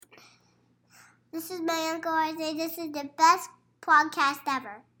This is my Uncle Isaiah. This is the best podcast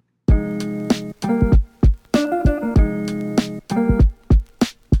ever.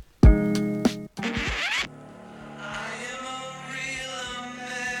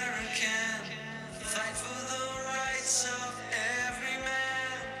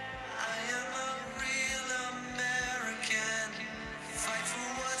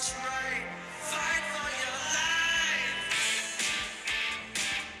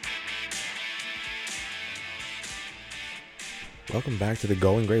 Welcome back to the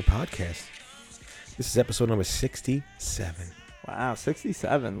Going Gray podcast. This is episode number 67. Wow,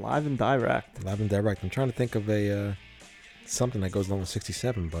 67, live and direct. Live and direct. I'm trying to think of a something that goes along with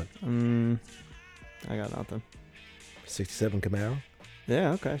 67, but I got nothing. 67 Camaro?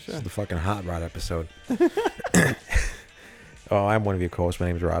 Yeah, okay, This sure. is the fucking hot rod episode. Oh, I'm one of your co-hosts. My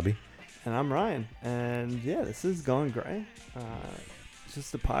name is Robbie. And I'm Ryan. And yeah, this is Going Gray. It's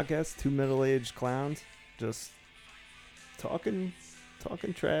just a podcast, two middle-aged clowns just talking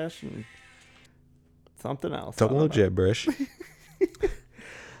trash and something else. Talking a little gibberish. Read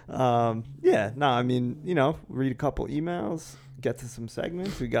a couple emails, get to some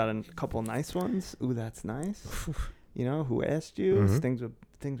segments. We got a couple nice ones. Ooh, that's nice. Who asked you? Mhm.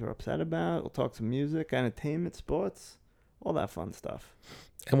 Things we're upset about. We'll talk some music, entertainment, sports, all that fun stuff.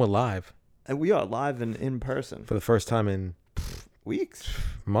 And we're live And we are live and in person. for the first time in Weeks,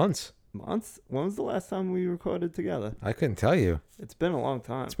 months. months. When was the last time we recorded together? I couldn't tell you. It's been a long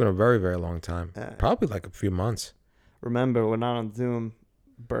time. It's been a very, very long time. Yeah. Probably like a few months. Remember, we're not on Zoom.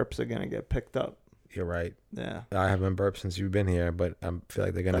 Burps are gonna get picked up. You're right. Yeah. I haven't burped since you've been here, but I feel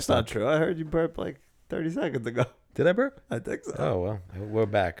like they're going to That's stop. not true. I heard you burp like 30 seconds ago. Did I burp? I think so. Oh, well, we're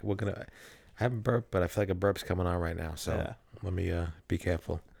back. I haven't burped, but I feel like a burp's coming on right now. So Yeah. let me be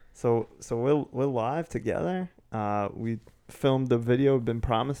careful. So we're live together. We filmed the video we've been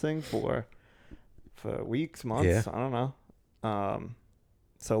promising for weeks, months. Yeah. I don't know.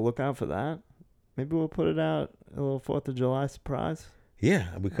 So look out for that. Maybe we'll put it out a little 4th of July surprise.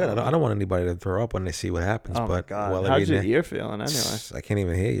 Yeah, we could. I don't want anybody to throw up when they see what happens. Oh but my God. while they're How's your eating ear feeling anyway? I can't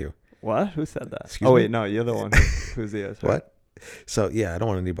even hear you. What? Who said that? Excuse Oh, me? wait. No, you're the one whose ears hurt. What? So, yeah, I don't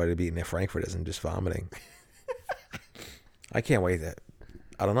want anybody to be eating their Frankfurters and just vomiting. I can't wait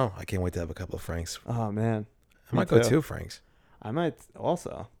I don't know. I can't wait to have a couple of Franks. Oh, man. I might go 2 Franks. I might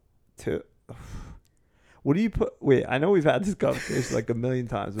also. Too. What do you put? Wait, I know we've had this conversation like a million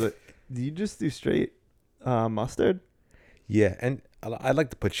times, but do you just do straight mustard? Yeah, and I like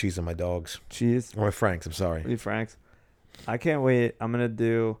to put cheese on my dogs. Cheese? Or my Franks, I'm sorry. Lee Franks. I can't wait. I'm going to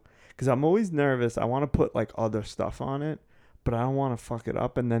do, because I'm always nervous. I want to put like other stuff on it, but I don't want to fuck it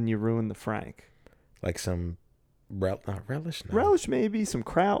up and then you ruin the Frank. Like some relish? No. Relish maybe, some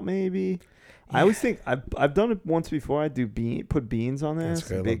kraut maybe. Yeah. I always think, I've done it once before. I do put beans on there, That's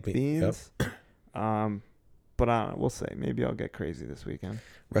some good. baked Yep. beans. But I don't know. We'll see. Maybe I'll get crazy this weekend.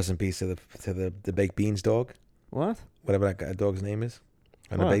 Rest in peace to the baked beans dog. What? Whatever that dog's name is.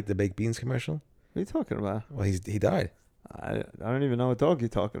 On What? the baked beans commercial. What are you talking about? Well, he died. I don't even know what dog you're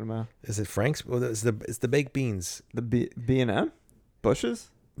talking about. Is it Frank's? Well, it's the baked beans. The B&M? Bushes?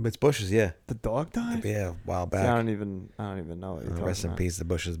 It's Bush's, yeah. The dog died? Yeah, a while See, I back. don't even know what you're talking Rest in about. peace to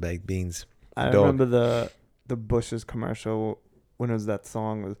Bush's baked beans. I dog. remember the Bushes commercial when it was that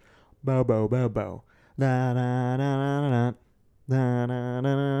song was bow bow bow bow. Na na na na na na na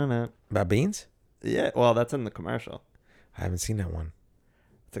na na. About beans? Yeah, well that's in the commercial. I haven't seen that one.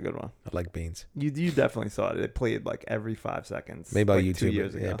 It's a good one. I like beans. You definitely saw it. It played like every 5 seconds. Maybe on like YouTube. 2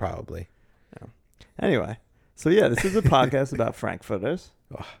 years ago. Yeah, probably. Anyway, so yeah, this is a podcast about Frankfurters.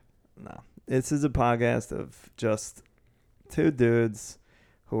 Ugh. No, this is a podcast of just two dudes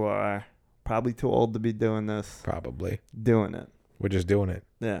who are probably too old to be doing this, Probably. doing it. We're just doing it.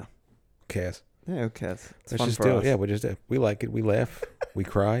 Yeah. Cass. Yeah, who cares? It's Let's fun just for do us. it. Yeah, we just do it. We like it. We laugh. We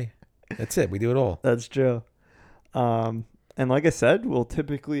cry. That's it. We do it all. That's true. And like I said, we'll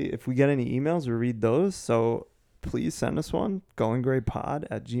typically, if we get any emails, we read those. So please send us one,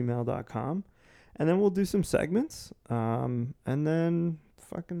 goinggraypod@gmail.com. And then we'll do some segments. And then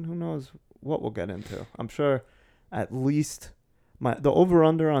fucking who knows what we'll get into. I'm sure at least the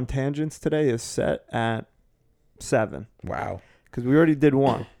over-under on tangents today is set at 7. Wow. Because we already did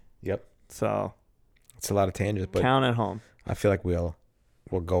 1. Yep. So It's a lot of tangents, but count at home. I feel like we'll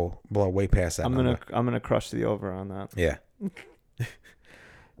blow way past that. I'm number. gonna crush the over on that. Yeah.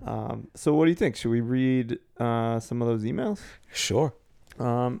 So what do you think? Should we read some of those emails? Sure.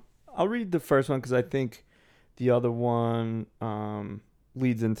 I'll read the first one because I think the other one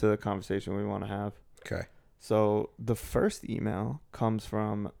leads into the conversation we want to have. Okay. So the first email comes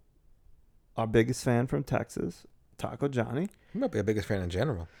from our biggest fan from Texas, Taco Johnny. He might be the biggest fan in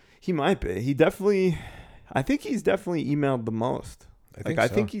general. He might be. I think he's definitely emailed the most. I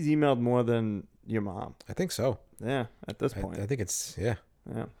think he's emailed more than your mom. I think so. Yeah, at this point. I think it's, yeah.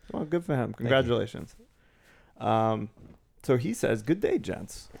 Yeah. Well, good for him. Congratulations. So he says, "Good day,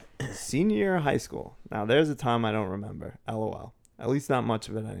 gents. Senior year of high school. Now, there's a time I don't remember. LOL. At least not much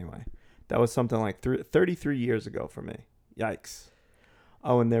of it anyway. That was something like 33 years ago for me. Yikes.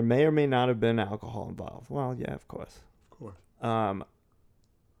 Oh, and there may or may not have been alcohol involved. Well, yeah, of course. Of course.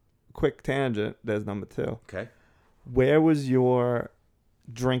 Quick tangent. There's number 2. Okay. Where was your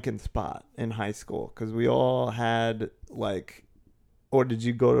drinking spot in high school? Because we all had, like, or did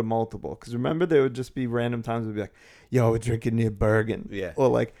you go to multiple? Because remember, there would just be random times we'd be like, yo, we're drinking near Bergen. Yeah. Or,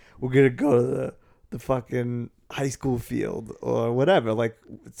 like, we're going to go to the fucking high school field or whatever. Like,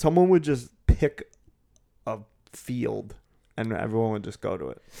 someone would just pick a field and everyone would just go to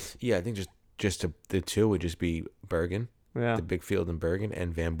it. Yeah, I think just the two would just be Bergen, Yeah. the big field in Bergen,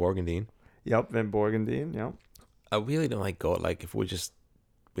 and Van Borgendine. Yep, Van Borgendine, yep. I really don't like go, like, if we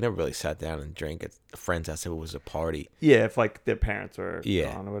never really sat down and drank at a friend's house if it was a party. Yeah, if, like, their parents were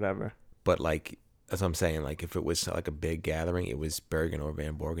Yeah. gone or whatever. But, like, that's what I'm saying. Like, if it was, like, a big gathering, it was Bergen or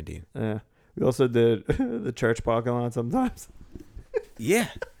Van Borgendine. Yeah. We also did the church parking lot sometimes. Yeah.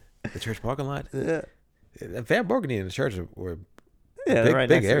 The church parking lot. Yeah. Van Borgendine and the church were Yeah, big, right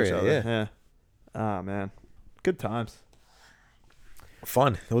big next to each area. other. Yeah. Oh, man. Good times.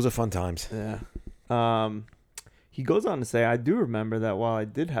 Fun. Those are fun times. Yeah. He goes on to say, I do remember that while I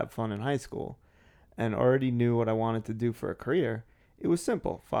did have fun in high school and already knew what I wanted to do for a career, it was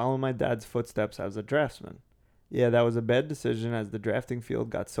simple, follow my dad's footsteps as a draftsman. Yeah, that was a bad decision as the drafting field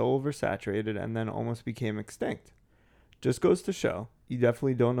got so oversaturated and then almost became extinct. Just goes to show, you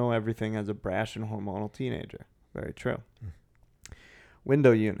definitely don't know everything as a brash and hormonal teenager. Very true.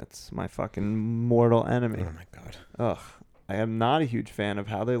 Window units, my fucking mortal enemy. Oh, my God. Ugh. I am not a huge fan of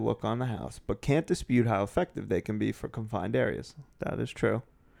how they look on the house, but can't dispute how effective they can be for confined areas. That is true.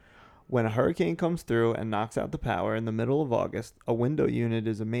 When a hurricane comes through and knocks out the power in the middle of August, a window unit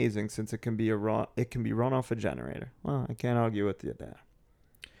is amazing since it can be run off a generator. Well, I can't argue with you there.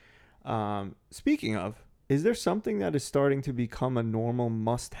 Speaking of, is there something that is starting to become a normal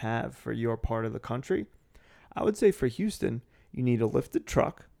must-have for your part of the country? I would say for Houston, you need a lifted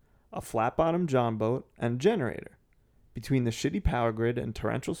truck, a flat-bottom john boat, and a generator. Between the shitty power grid and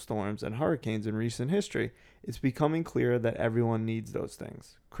torrential storms and hurricanes in recent history, it's becoming clear that everyone needs those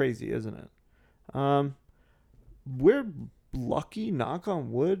things. Crazy, isn't it? We're lucky, knock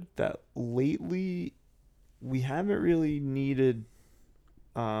on wood, that lately we haven't really needed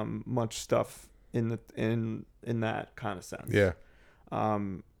much stuff in that kind of sense. Yeah.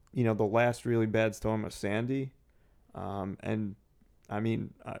 The last really bad storm was Sandy, and I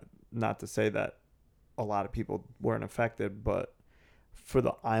mean, not to say that a lot of people weren't affected, but for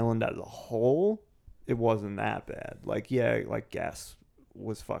the island as a whole, it wasn't that bad. Like, yeah, like gas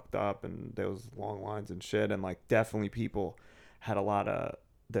was fucked up and there was long lines and shit, and like definitely people had a lot of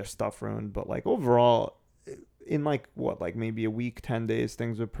their stuff ruined, but like overall in like maybe a week, 10 days,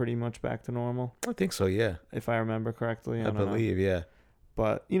 things were pretty much back to normal, I think so, yeah. if I remember correctly. I don't know. believe, yeah.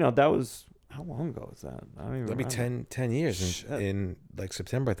 But that was, how long ago was that? I don't even That'd be remember. 10 years Shit. in like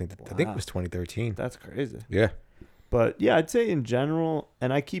September, I think. I think it was 2013. That's crazy. Yeah. But yeah, I'd say in general,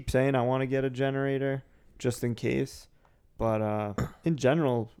 and I keep saying I want to get a generator just in case, but in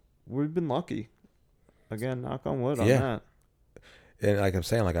general, we've been lucky. Again, knock on wood on that. And like I'm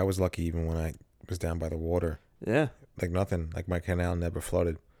saying, like I was lucky even when I was down by the water. Yeah. Like nothing. Like my canal never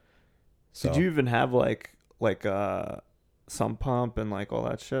flooded. So, Did you even have like sump pump and like all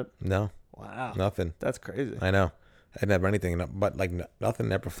that shit? No. Wow. Nothing. That's crazy. I know. I didn't have anything, but like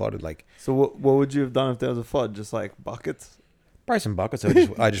nothing ever flooded. Like So what would you have done if there was a flood? Just like buckets? probably some buckets.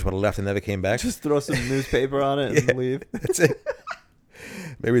 I just would have left and never came back. Just throw some newspaper on it and leave? That's it.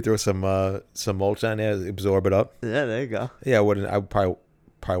 Maybe throw some mulch on there, absorb it up. Yeah, there you go. Yeah, I wouldn't. I probably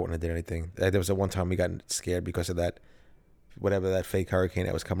wouldn't have did anything. There was one time we got scared because of that, whatever that fake hurricane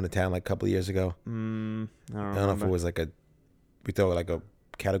that was coming to town like a couple of years ago. I don't I don't know if it was we thought like a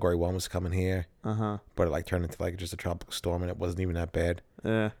Category 1 was coming here, but it like turned into like just a tropical storm, and it wasn't even that bad.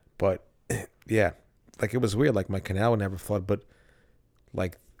 Yeah. But yeah, like it was weird. Like my canal would never flood, but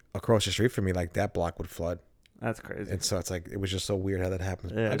like across the street from me, like that block would flood. That's crazy. And so it's like it was just so weird how that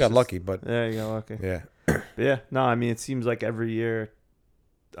happened. Yeah, I got lucky, but yeah, you got lucky. yeah. But yeah, no, I mean, it seems like every year,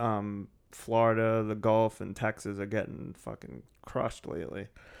 Florida, the Gulf, and Texas are getting fucking crushed lately,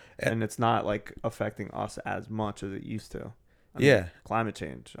 and it's not like affecting us as much as it used to. I mean, climate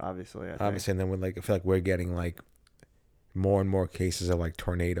change, obviously. Obviously, and then I feel like we're getting like more and more cases of like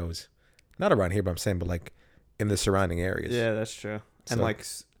tornadoes, not around here, but I'm saying, but like in the surrounding areas. Yeah, that's true. And So- like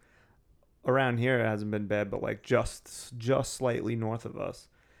around here, it hasn't been bad, but like just slightly north of us,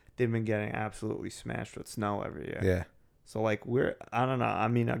 they've been getting absolutely smashed with snow every year. Yeah. So like I don't know. I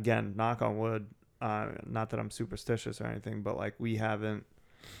mean, again, knock on wood. Not that I'm superstitious or anything, but like we've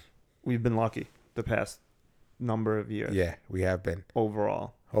been lucky the past number of years. Yeah, we have been.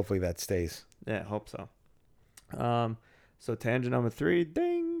 Overall. Hopefully that stays. Yeah, hope so. So tangent number 3,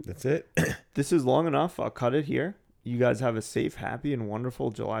 ding. That's it. This is long enough. I'll cut it here. You guys have a safe, happy, and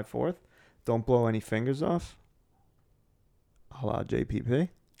wonderful July 4th. Don't blow any fingers off. Holla, JPP.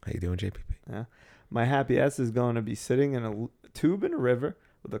 How you doing, JPP? Yeah. My happy ass is going to be sitting in a tube in a river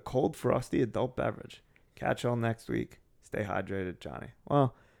with a cold, frosty adult beverage. Catch y'all next week. Stay hydrated, Johnny.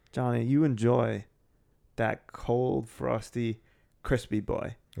 Well, Johnny, you enjoy that cold, frosty, crispy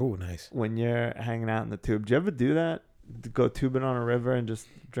boy Oh, nice. when you're hanging out in the tube. Do you ever do that? Go tubing on a river and just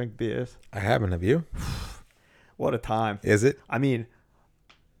drink beers? I haven't. Have you? What a time. Is it? I mean,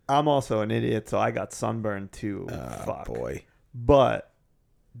 I'm also an idiot, so I got sunburned too. Fuck. Boy. But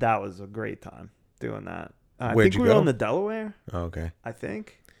that was a great time doing that. I Where'd think you we were go? on the Delaware. Oh, okay. I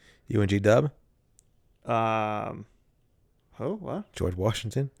think. You and G-Dub? Who? What? George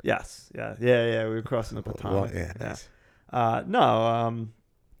Washington? Yes. Yeah. We were crossing the Potomac. Yeah, nice. No.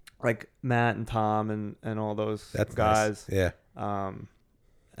 Like Matt and Tom and all those That's guys. Nice. Yeah.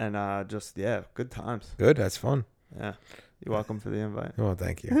 And just good times. Good. That's fun. Yeah. You're welcome for the invite. Oh,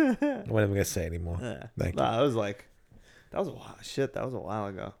 thank you. I'm not even going to say anymore. Yeah. Thank No, that was a while. Shit, that was a while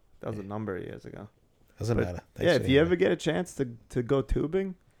ago. That was a number of years ago. Doesn't But, matter. yeah, if you ever get a chance to go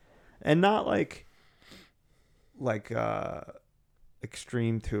tubing, and not like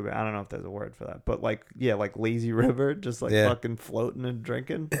extreme tubing. I don't know if there's a word for that, but like lazy river, just like Yeah. fucking floating and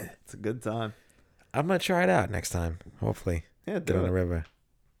drinking. It's a good time. I'm going to try it out next time. Hopefully. Yeah, Get do on the it. river.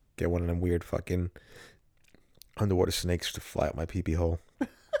 Get one of them weird fucking underwater snakes to fly out my pee-pee hole.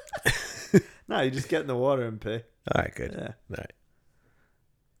 No, you just get in the water and pee. All right, good. Yeah.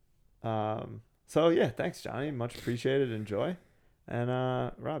 All right. So yeah, thanks, Johnny. Much appreciated. Enjoy. And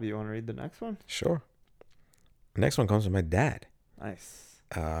Rob, you want to read the next one? Sure. The next one comes from my dad. Nice.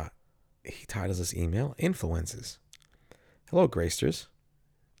 He titles this email Influences. Hello, Gracers.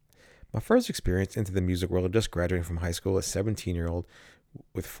 My first experience into the music world, just graduating from high school, a 17-year-old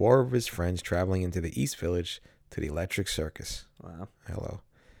with 4 of his friends traveling into the East Village to the Electric Circus. Wow. Hello.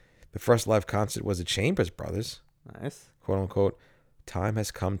 The first live concert was the Chambers Brothers, Nice. quote unquote, Time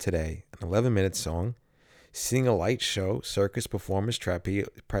Has Come Today, an 11-minute song. Seeing a light show, circus performers,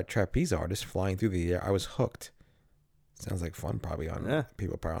 trapeze artists flying through the air, I was hooked. Sounds like fun, probably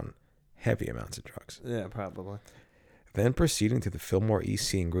people probably on heavy amounts of drugs. Yeah, probably. Then proceeding to the Fillmore East,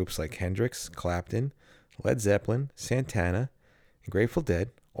 seeing groups like Hendrix, Clapton, Led Zeppelin, Santana, and Grateful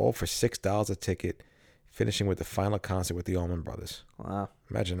Dead, all for $6 a ticket, finishing with the final concert with the Allman Brothers. Wow.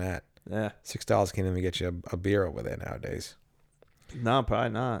 Imagine that. Yeah. $6 can't even get you a beer over there nowadays. No,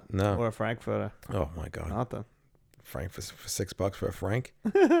 probably not. No. Or a Frankfurter. Oh my God. Nothing. Frank for $6 for a Frank.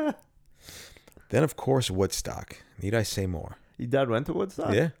 Then of course Woodstock. Need I say more? Your dad went to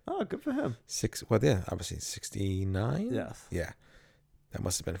Woodstock? Yeah. Oh, good for him. Obviously 69. Yes. Yeah. That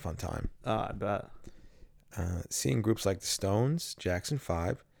must have been a fun time. Oh, I bet. Seeing groups like the Stones, Jackson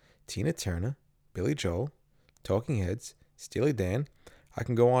 5, Tina Turner, Billy Joel, Talking Heads, Steely Dan. I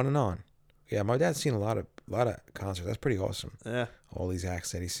can go on and on. Yeah, my dad's seen a lot of concerts. That's pretty awesome. Yeah. All these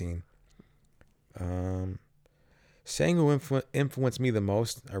acts that he's seen. Saying who influenced me the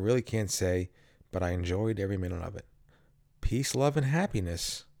most, I really can't say, but I enjoyed every minute of it. Peace, love, and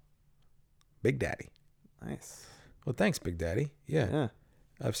happiness. Big Daddy. Nice. Well, thanks, Big Daddy. Yeah. Yeah.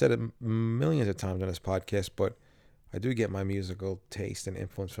 I've said it millions of times on this podcast, but I do get my musical taste and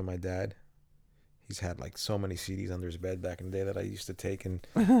influence from my dad. He's had like so many CDs under his bed back in the day that I used to take and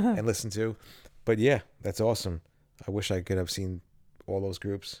listen to. But yeah, that's awesome. I wish I could have seen all those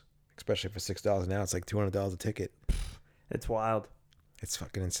groups, especially for $6 now. It's like $200 a ticket. It's wild. It's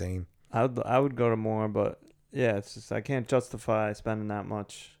fucking insane. I would go to more, but yeah, it's just I can't justify spending that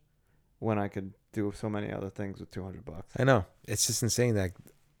much when I could do so many other things with $200. I know. It's just insane that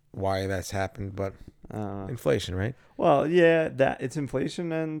why that's happened, but inflation, right? Well, yeah, that it's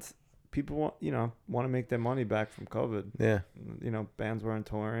inflation and people want to make their money back from COVID. Yeah. Bands weren't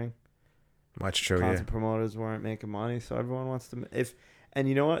touring. Much true, Concert promoters weren't making money, so everyone wants to. And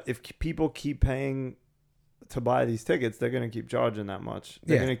you know what? If people keep paying to buy these tickets, they're gonna keep charging that much.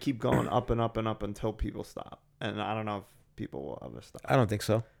 They're gonna keep going up and up and up until people stop. And I don't know if people will ever stop. I don't think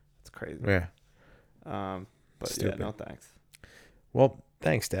so. It's crazy. Yeah. But Stupid. yeah, no thanks. Well,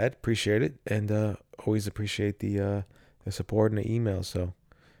 thanks, Dad. Appreciate it, and always appreciate the support and the emails. So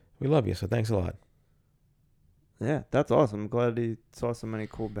we love you. So thanks a lot. Yeah, that's awesome. I'm glad he saw so many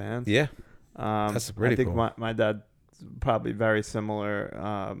cool bands. Yeah, That's pretty I think cool. my dad probably very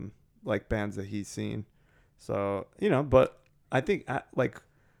similar, like bands that he's seen. So, but I think, like,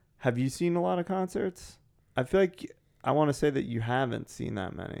 have you seen a lot of concerts? I feel like I want to say that you haven't seen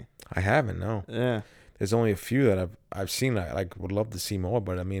that many. I haven't. No, Yeah. there's only a few that I've seen. I like would love to see more,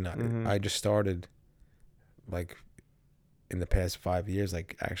 but I mean, Mhm. I just started like in the past 5 years,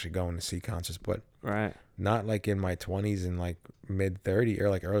 like actually going to see concerts, but Right. not like in my 20s and like mid 30 or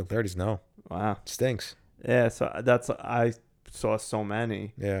like early 30s. No, Wow. it stinks. Yeah. So I saw so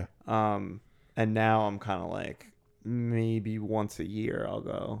many. Yeah, And now I'm kind of like maybe once a year I'll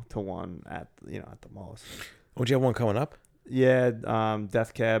go to one at the most. would you have one coming up? Yeah.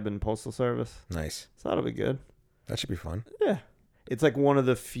 Death Cab and Postal Service. Nice. So that'll be good. That should be fun. Yeah. It's like one of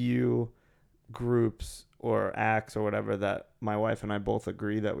the few groups or acts or whatever that my wife and I both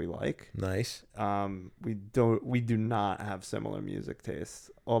agree that we like. Nice. We do not have similar music tastes.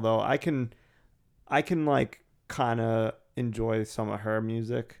 Although I can like kind of enjoy some of her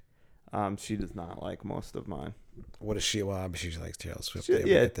music. She does not like most of mine. What is she? Well, obviously she likes Taylor Swift.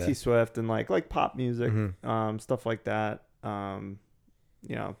 Yeah, T Swift and like pop music, Mhm. stuff like that.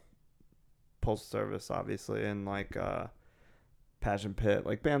 Postal Service obviously, and like Passion Pit,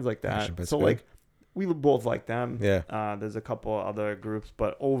 like bands like that. Passion Pit's So good. like we both like them. Yeah. There's a couple other groups,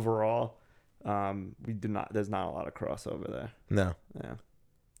 but overall, we do not. There's not a lot of crossover there. No, Yeah,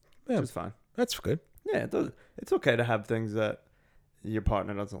 Yeah. which is fine. that's good. Yeah, it does. It's okay to have things that your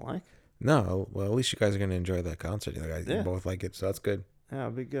partner doesn't like. No, well, at least you guys are gonna enjoy that concert. You guys Yeah. both like it, so that's good. Yeah,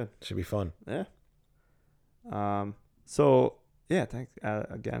 it'll be good. Should be fun. Yeah. So yeah, thanks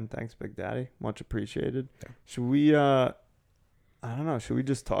again. Thanks, Big Daddy. Much appreciated. Yeah. Should we? I don't know. Should we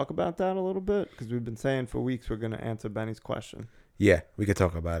just talk about that a little bit? Because we've been saying for weeks we're gonna answer Benny's question. Yeah, we could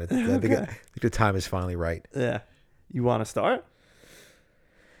talk about it. I think the time is finally right. Yeah. You want to start?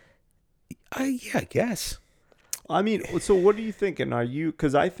 Yeah, I guess. I mean, so what are you thinking? Are you?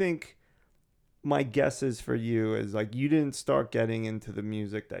 Because I think my guess is for you is like you didn't start getting into the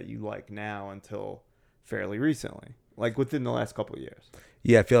music that you like now until fairly recently, like within the last couple of years.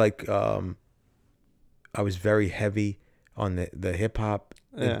 Yeah, I feel like I was very heavy on the hip hop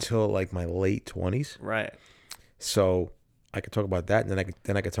Yeah. until like my late 20s. Right. So I could talk about that, and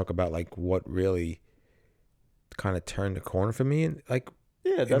then I could talk about like what really kind of turned the corner for me, and like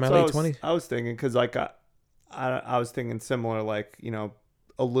Yeah, that's my what late 20s? I was thinking because like I was thinking similar, like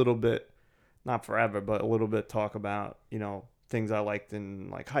a little bit, not forever, but a little bit talk about things I liked in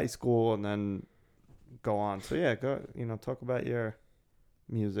like high school and then go on. So yeah, go talk about your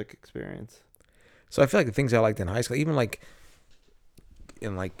music experience. So I feel like the things I liked in high school, even like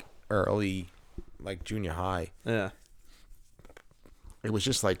in like early, like junior high, Yeah. it was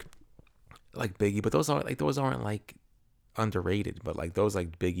just like Biggie, but those aren't like underrated, but like those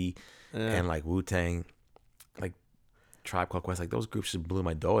like Biggie Yeah. and like Wu-Tang, like Tribe Called Quest, like those groups just blew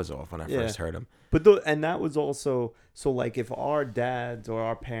my doors off when I first heard them. But and that was also so like if our dads or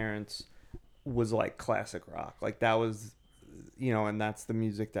our parents was like classic rock, like that was, and that's the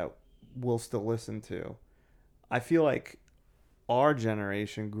music that we'll still listen to. I feel like our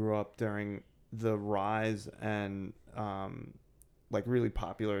generation grew up during the rise and like really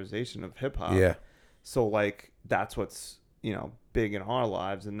popularization of hip hop. Yeah. So like that's what's big in our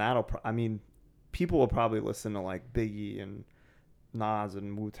lives, and people will probably listen to like Biggie and Nas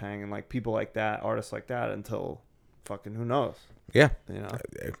and Wu-Tang and like people like that, artists like that, until fucking who knows. Yeah, You know,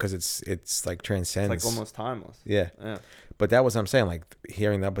 because it's like transcends. it's like almost timeless. Yeah, Yeah. but that was what I'm saying, like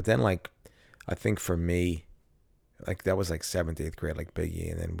hearing that. But then like, I think for me, like that was like 7th, 8th grade, like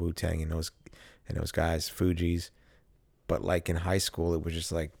Biggie and then Wu-Tang and those guys, Fugees. But like in high school, it was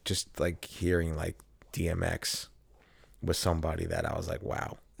just like hearing like DMX was somebody that I was like,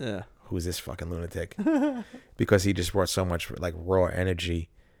 wow, Yeah. who's this fucking lunatic? Because he just brought so much like raw energy.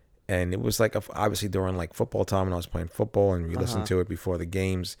 And it was like obviously during like football time, and I was playing football, and we listened to it before the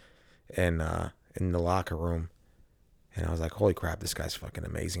games, and in the locker room, and I was like, "Holy crap, this guy's fucking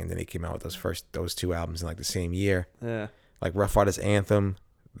amazing!" And then he came out with those 2 albums in like the same year, Yeah. like Rough Riders Anthem.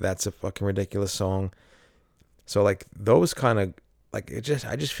 That's a fucking ridiculous song. So like those kind of like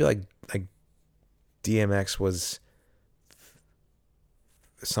I just feel like DMX was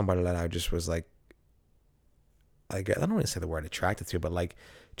somebody that I just was like I don't want to say the word attracted to, but like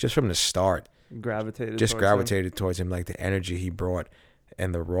just from the start. Gravitated. Just towards gravitated towards him, like the energy he brought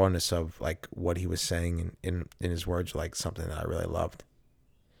and the rawness of like what he was saying in his words, like something that I really loved.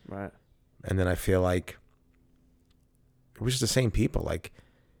 him. Right. And then I feel like it was just the same people, like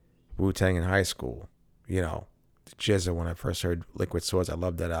Wu-Tang in high school, GZA when I first heard Liquid Swords. I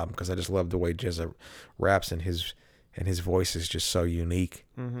loved that album because I just loved the way GZA raps, and his voice is just so unique.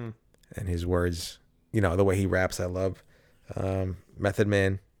 Mm-hmm. And his words, the way he raps, I love. Method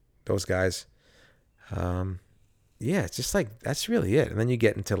Man, those guys. Yeah, it's just like, that's really it. And then you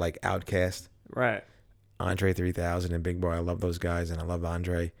get into like Outkast, Right. Andre 3000 and Big Boy. I love those guys, and I love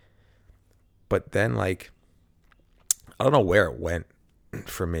Andre. But then, like, I don't know where it went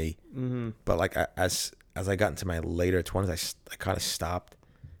for me. Mm-hmm. But like, as I got into my later 20s, I kind of stopped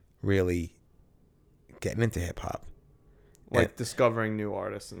really getting into hip hop. Like discovering new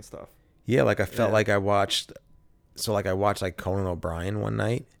artists and stuff. Yeah, like I felt like I watched like Conan O'Brien one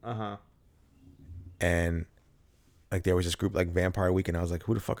night, and like there was this group like Vampire Weekend. I was like,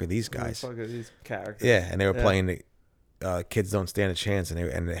 who the fuck are these guys? Who the fuck are these characters? Yeah, and they were playing Kids Don't Stand a Chance,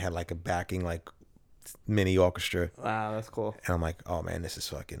 and they had like a backing like mini orchestra. Wow, that's cool. And I'm like, oh man, this is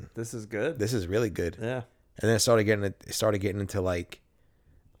good. This is really good. Yeah. And then it started getting into like,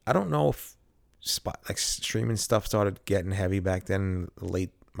 I don't know if streaming stuff started getting heavy back then,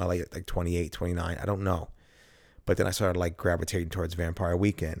 my late like 28, 29. I don't know. But then I started like gravitating towards Vampire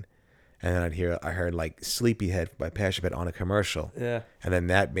Weekend. And then I heard like Sleepyhead by Passion Pit on a commercial. Yeah. And then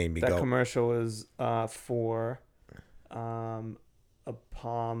that made me go. That commercial was for a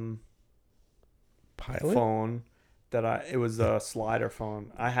Palm Pilot phone it was a slider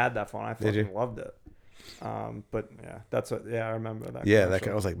phone. I had that phone. I fucking loved it. But yeah, I remember that. Yeah,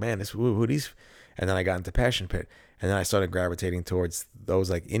 commercial. I was like, man, who these? And then I got into Passion Pit, and then I started gravitating towards those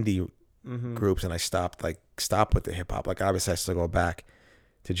like indie groups, and I stopped with the hip hop. Like obviously I still go back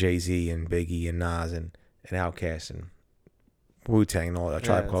to Jay-Z and Biggie and Nas and Outkast and Wu-Tang and all that,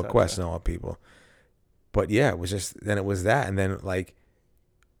 Tribe Called Quest and all the people. But yeah, it was that, and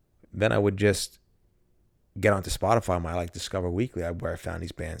then I would just get onto Spotify, my like Discover Weekly, where I found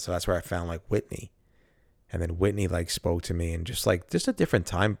these bands. So that's where I found like Whitney. And then Whitney like spoke to me, and just a different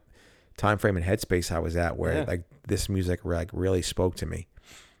time frame and headspace I was at, where like this music like really spoke to me.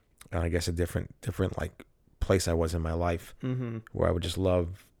 And I guess a different like place I was in my life, where I would just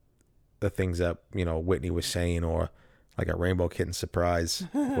love the things that Whitney was saying, or like a Rainbow Kitten Surprise,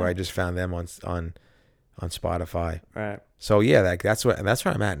 where I just found them on Spotify. Right. So yeah, like that's where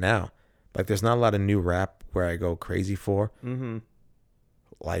I'm at now. Like there's not a lot of new rap where I go crazy for.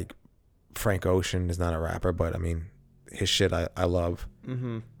 Like Frank Ocean is not a rapper, but I mean his shit I love.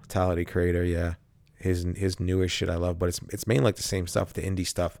 Fatality Creator, yeah. His newest shit I love, but it's mainly like the same stuff, the indie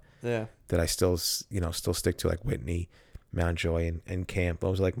stuff. Yeah. That I still stick to, like Whitney, Mountjoy, and Camp.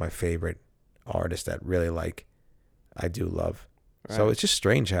 Those are like my favorite artists that really like I do love. Right. So it's just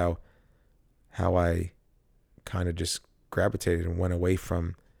strange how I kind of just gravitated and went away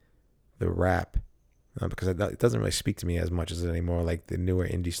from the rap, because it doesn't really speak to me as much as it anymore. Like the newer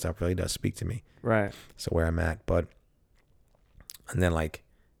indie stuff really does speak to me. Right. So where I'm at, and then like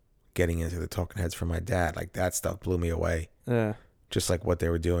getting into the Talking Heads from my dad, like that stuff blew me away. Yeah. Just like what they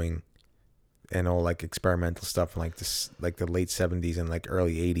were doing, and all like experimental stuff, like this, like the late 70s and like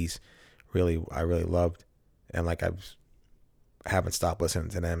early 80s. I really loved, and like I haven't stopped listening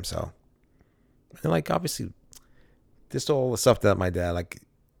to them. So, and like obviously, just all the stuff that my dad like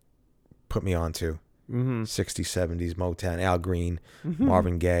put me onto, 60s, 70s, Motown, Al Green,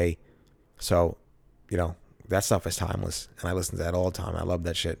 Marvin Gaye. So, that stuff is timeless, and I listen to that all the time. I love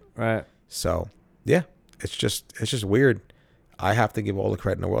that shit. Right. So, yeah, it's just weird. I have to give all the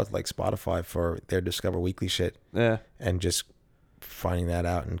credit in the world to like Spotify for their Discover Weekly shit. Yeah. And just finding that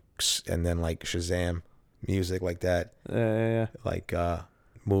out, and then like Shazam music like that. Yeah. Like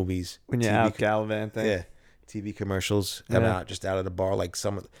movies. When you're out gallivanting. Yeah. TV commercials. I'm out of the bar, like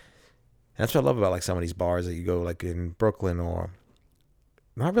that's what I love about like some of these bars that you go like in Brooklyn, or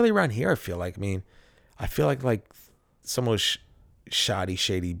not really around here. I feel like some of those shoddy,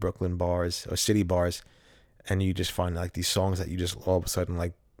 shady Brooklyn bars or city bars, and you just find like these songs that you just all of a sudden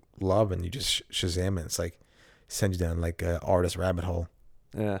like love, and you just Shazam it. It's like send you down like a artist rabbit hole.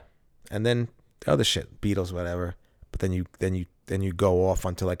 Yeah. And then the other shit, Beatles, whatever. But then you go off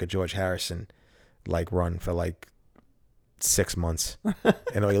onto like a George Harrison like run for like 6 months,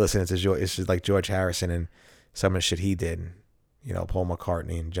 and all you listen to is just like George Harrison and some of the shit he did, Paul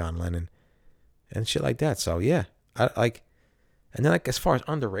McCartney and John Lennon and shit like that. So yeah, I like, and then like as far as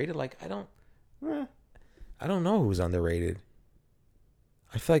underrated, like I don't know who's underrated.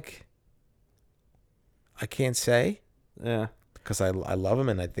 I feel like I can't say. Yeah. Because I love them,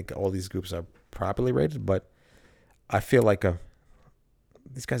 and I think all these groups are properly rated, but I feel like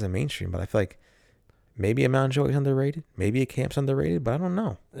these guys are mainstream, but I feel like maybe a Mountjoy is underrated, maybe a Camp's underrated, but I don't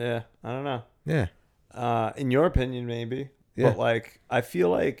know. Yeah, I don't know. Yeah. In your opinion, maybe. Yeah. But like, I feel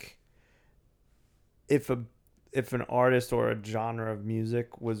like if if an artist or a genre of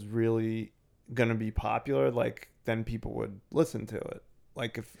music was really gonna be popular, like then people would listen to it.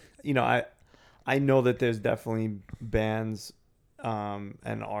 Like if I know that there's definitely bands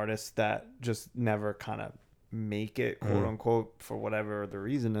and artists that just never kind of make it, quote unquote, for whatever the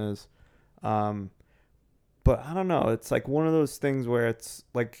reason is. But I don't know. It's like one of those things where it's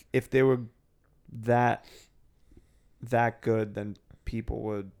like if they were that good, then people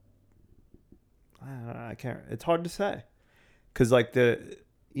would. I don't know, I can't. It's hard to say, because like there's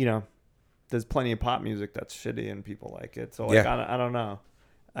plenty of pop music that's shitty and people like it. So like I don't know.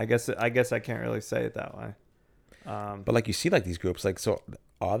 I guess I can't really say it that way. But like you see like these groups, like, so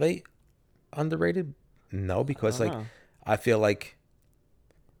are they underrated? No, because like I feel like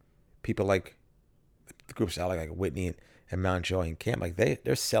people like the groups out like Whitney and Mountjoy and Camp, like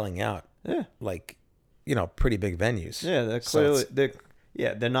they're selling out. Yeah. Like, pretty big venues. Yeah, they're clearly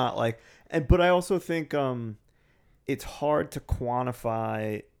they're not like, but I also think it's hard to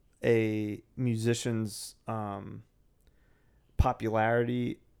quantify a musician's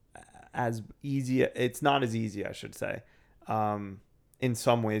popularity as easy. It's not as easy, I should say, in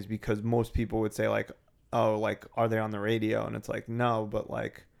some ways, because most people would say like, oh, like, are they on the radio? And it's like, no, but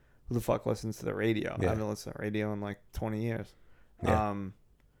like, who the fuck listens to the radio? Yeah. I haven't listened to the radio in like 20 years. Yeah.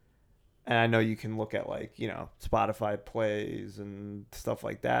 And I know you can look at like, Spotify plays and stuff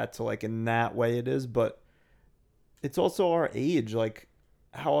like that. So like in that way it is, but it's also our age. Like,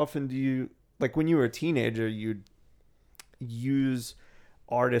 how often do you, like when you were a teenager, you'd use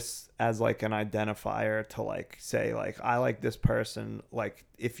artists as like an identifier to like say like, I like this person. Like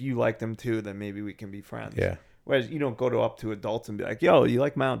if you like them too, then maybe we can be friends. Yeah. Whereas you don't go up to adults and be like, yo, you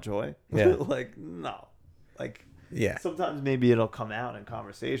like Mountjoy? Yeah. Like, no. Like, Yeah. sometimes maybe it'll come out in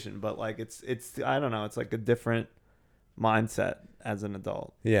conversation, but like it's I don't know, it's like a different mindset as an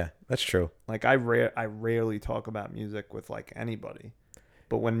adult. Yeah, that's true. Like I rarely talk about music with like anybody.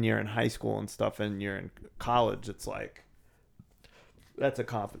 But when you're in high school and stuff and you're in college, it's like that's a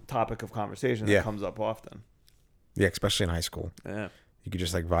topic of conversation that comes up often. Yeah, especially in high school. Yeah. You could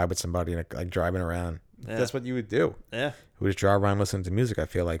just like vibe with somebody and like driving around. Yeah. That's what you would do. Yeah. We just drive around listening to music, I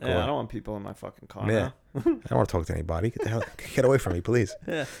feel like. Yeah, I don't want people in my fucking car. Yeah. I don't want to talk to anybody. Get the hell, get away from me, please.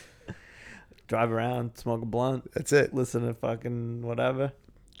 Yeah. Drive around, smoke a blunt. That's it. Listen to fucking whatever.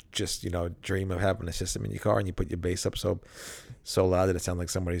 Just, dream of having a system in your car and you put your bass up so loud that it sounds like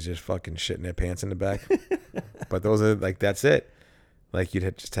somebody's just fucking shitting their pants in the back. But those are like, that's it. Like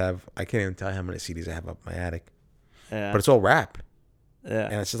you'd just have, I can't even tell you how many CDs I have up my attic. Yeah. But it's all rap. Yeah.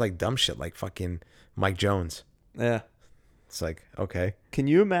 And it's just like dumb shit like fucking Mike Jones. Yeah. It's like, okay. Can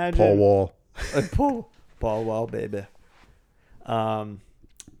you imagine Paul Wall. Paul Wall, baby. Can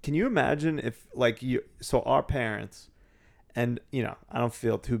you imagine if like so our parents, and I don't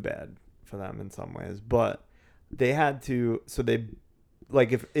feel too bad for them in some ways, but they had to, so they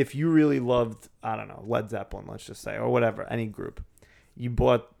like if you really loved, I don't know, Led Zeppelin, let's just say, or whatever, any group, you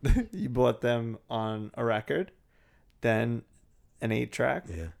bought them on a record, then an 8-track,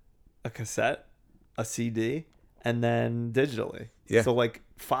 a cassette, a CD, and then digitally. Yeah. So like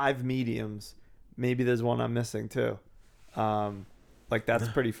 5 mediums. Maybe there's one I'm missing too. Like that's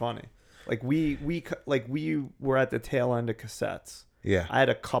pretty funny. Like we were at the tail end of cassettes. Yeah. I had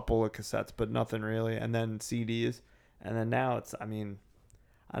a couple of cassettes, but nothing really, and then CDs, and then now it's. I mean,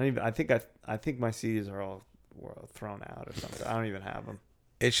 I think my CDs are all thrown out or something. I don't even have them.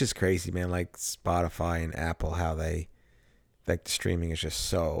 It's just crazy, man. Like Spotify and Apple, how they like the streaming is just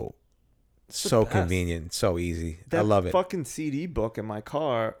so convenient, so easy. I love it. Fucking CD book in my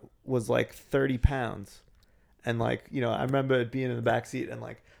car was like 30 pounds. And like, I remember it being in the back seat and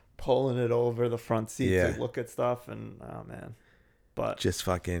like pulling it over the front seat to look at stuff, and oh man. But just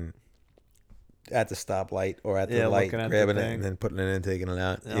fucking at the stoplight or at the light, grabbing it and then putting it in, taking it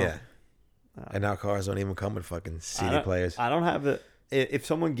out. Yeah. And now cars don't even come with fucking CD players. I don't have it. If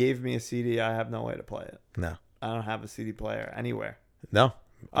someone gave me a CD, I have no way to play it. No. I don't have a CD player anywhere. No.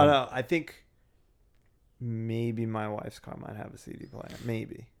 I don't know. I think maybe my wife's car might have a CD player.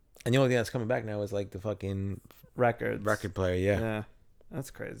 Maybe. And the only thing that's coming back now is like the fucking record player. Yeah. Yeah.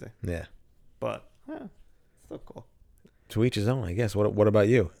 That's crazy. Yeah. But still cool. To each his own, I guess. What about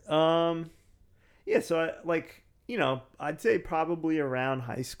you? Yeah. So I like, I'd say probably around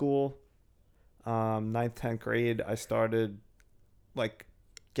high school, 9th, 10th grade, I started like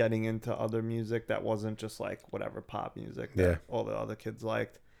getting into other music that wasn't just like whatever pop music that all the other kids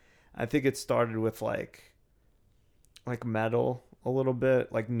liked. I think it started with like metal a little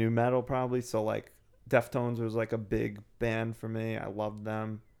bit, like new metal probably. So like Deftones was like a big band for me. I loved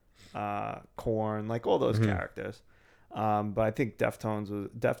them. Korn, like all those characters. But I think Deftones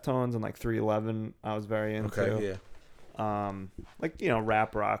and like 311 I was very into. Okay, yeah. Like, you know,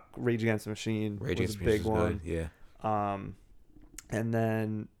 rap rock, Rage Against the Machine Rage was Against a the big Machine is one. good, yeah. And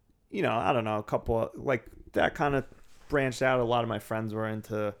then, you know, I don't know, a couple like that kind of branched out. A lot of my friends were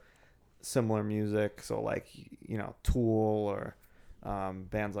into similar music, so like, you know, Tool or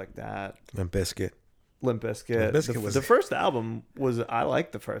bands like that. Limp Bizkit. Limp Bizkit. Limp Bizkit was the first album I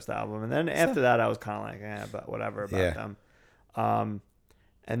liked the first album, and then after that I was kind of like, but whatever about them.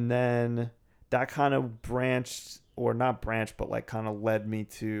 And then that kind of branched, or not branched, but like kind of led me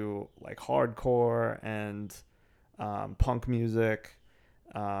to like hardcore and punk music,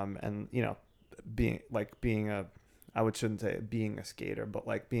 and you know, being a, shouldn't say being a skater, but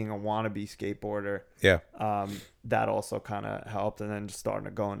like being a wannabe skateboarder. Yeah. That also kind of helped, and then just starting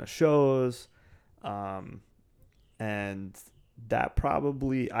to go into shows. And that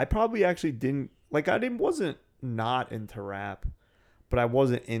I probably actually didn't like, wasn't not into rap, but I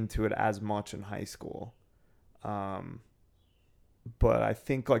wasn't into it as much in high school. But I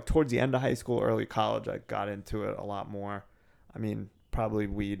think like towards the end of high school, early college, I got into it a lot more. I mean, probably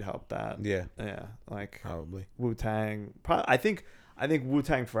weed helped that. Yeah. Yeah. Like Probably. Wu-Tang. I think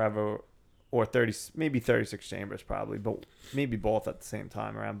Wu-Tang Forever or 36 Chambers probably, but maybe both at the same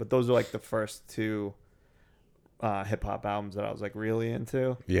time around. But those are like the first two hip hop albums that I was like really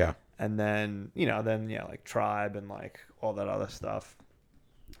into. Yeah. And then, you know, like Tribe and like all that other stuff.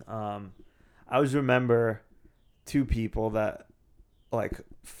 I always remember two people that like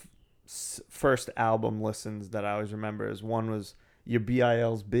first album listens that I always remember is, one was your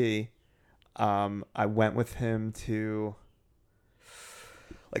Bil's B. I went with him to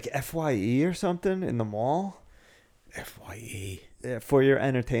like FYE or something in the mall. FYE. Yeah, for your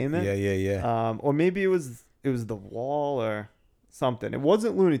entertainment. Yeah. Or maybe it was the Wall or something. It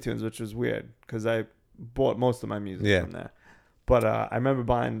wasn't Looney Tunes, which was weird because I bought most of my music from there. But I remember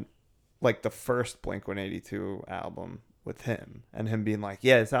buying like the first Blink-182 album with him, and him being like,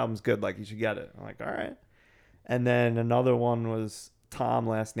 "Yeah, this album's good. Like, you should get it." I'm like, "All right." And then another one was Tom,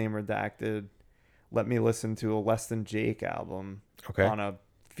 last name redacted, let me listen to a Less Than Jake album on a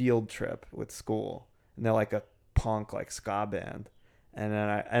field trip with school, and they're like a punk like ska band. And then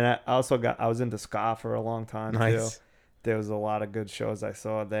I was into ska for a long time too. There was a lot of good shows I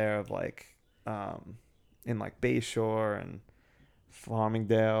saw there of like in like Bayshore and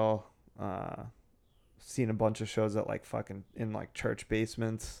Farmingdale. Seen a bunch of shows at like fucking in like church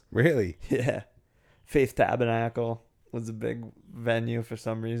basements. Really? Yeah. Faith Tabernacle was a big venue for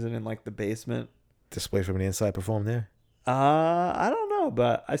some reason in like the basement. Display from the Inside performed there? I don't know,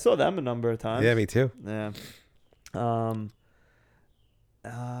 but I saw them a number of times. Yeah, me too. Yeah.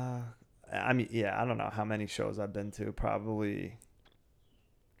 I mean, yeah, I don't know how many shows I've been to. Probably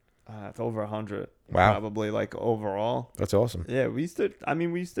it's over 100. Wow. Probably like overall. That's awesome. Yeah, we used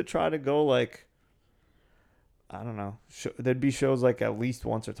to try to go like, I don't know. There'd be shows like at least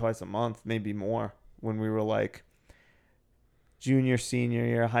once or twice a month, maybe more, when we were like junior, senior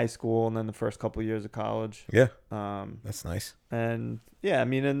year of high school, and then the first couple of years of college. Yeah. That's nice. And yeah, I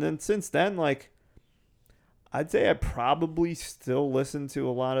mean, and then since then, like, I'd say I probably still listen to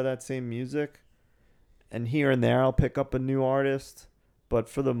a lot of that same music, and here and there I'll pick up a new artist, but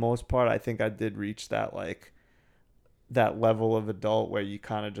for the most part, I think I did reach that like that level of adult where you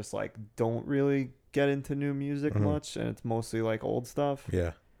kind of just like don't really get into new music much, and it's mostly like old stuff.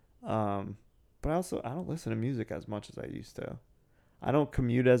 Yeah. But I don't listen to music as much as I used to. I don't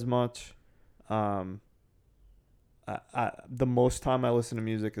commute as much. The most time I listen to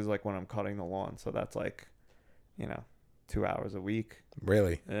music is like when I'm cutting the lawn, so that's like, 2 hours a week.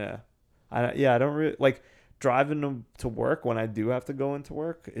 Really? Yeah. I don't really like driving to work. When I do have to go into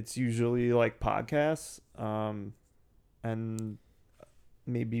work, it's usually like podcasts, and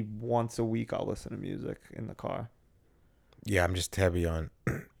maybe once a week I'll listen to music in the car. Yeah, I'm just heavy on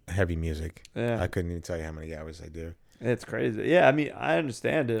heavy music. Yeah. I couldn't even tell you how many hours I do. It's crazy. Yeah, I mean, I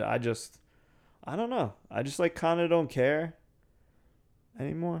understand it. I don't know. I just like kind of don't care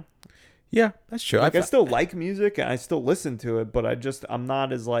anymore. Yeah, that's true. Like, I still like music and I still listen to it, but I'm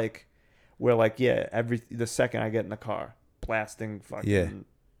not as like, where like, yeah, the second I get in the car, blasting fucking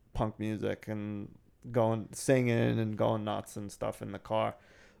punk music and singing and going nuts and stuff in the car.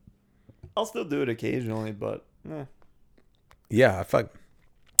 I'll still do it occasionally, but yeah, I fuck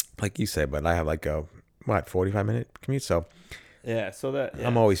like you said, but I have like a 45-minute commute, so yeah, so that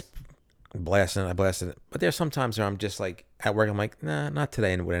I'm always blasting. I blasted it, but there's sometimes where I'm just like at work. I'm like, nah, not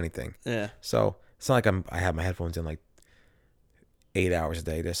today, and with anything. Yeah. So it's not like I have my headphones in like 8 hours a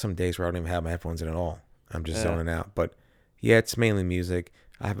day. There's some days where I don't even have my headphones in at all. I'm just zoning out. But yeah, it's mainly music.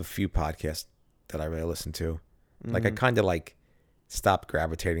 I have a few podcasts that I really listen to. Like I kind of like stopped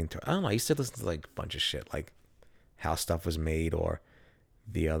gravitating to. I don't know. I used to listen to like a bunch of shit, like How Stuff Was Made, or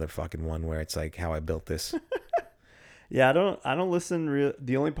the other fucking one where it's like How I Built This. Yeah, I don't listen.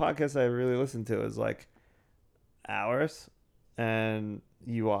 The only podcast I really listen to is like Ours and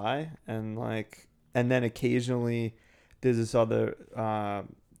UI, and then occasionally there's this other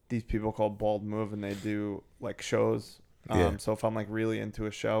these people called Bald Move, and they do like shows. Yeah. So if I'm like really into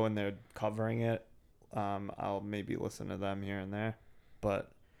a show and they're covering it, I'll maybe listen to them here and there.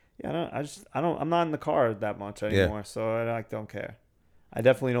 But yeah, I'm not in the car that much anymore, so I like don't care. I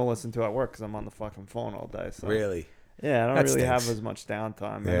definitely don't listen to it at work because I'm on the fucking phone all day. So. Really? Yeah, I don't That really have stinks. as much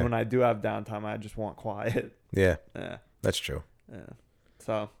downtime. Yeah. And when I do have downtime, I just want quiet. Yeah, Yeah. that's true. Yeah.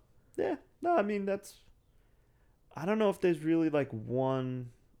 So, yeah. No, I mean, I don't know if there's really like one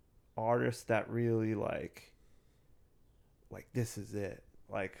artist that really like this is it.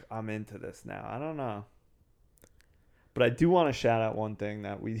 Like, I'm into this now. I don't know. But I do want to shout out one thing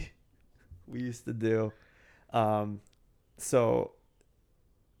that we used to do. So,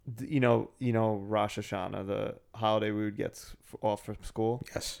 you know, Rosh Hashanah, the holiday we would get off from school.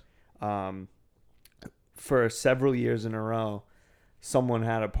 Yes. For several years in a row, someone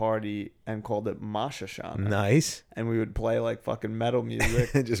had a party and called it Mosh Hashanah. Nice. And we would play like fucking metal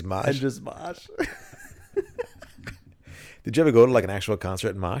music Just mosh. and just mosh. Did you ever go to like an actual concert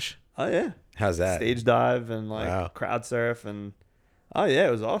in Mosh? Oh yeah, How's that? stage dive and like Wow. crowd surf and oh yeah,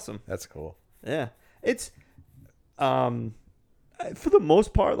 it was awesome. That's cool. Yeah, it's for the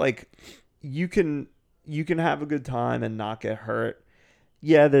most part, like you can have a good time and not get hurt.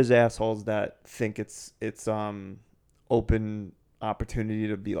 Yeah, there's assholes that think it's open opportunity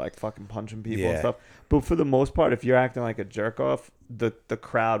to be like fucking punching people and Yeah. stuff. But for the most part, if you're acting like a jerk off, the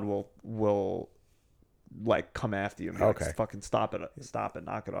crowd will like come after you and be Okay. like, fucking stop it,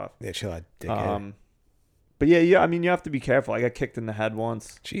 knock it off. Yeah, chill out, dickhead. But yeah, I mean, you have to be careful. I got kicked in the head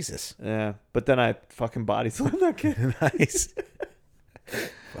once. Jesus. Yeah, but then I fucking body slammed that kid. Nice.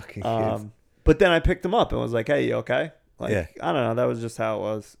 Fucking kids. But then I picked him up and was like, "Hey, you okay?" Like, Yeah. I don't know. That was just how it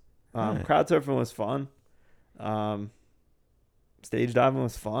was. Alright. Crowd surfing was fun. Stage diving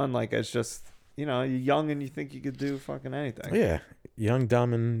was fun. Like, it's just, you're young and you think you could do fucking anything. Yeah. Young,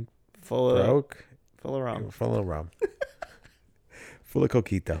 dumb, and Full of broke. rum. Full of rum. Full of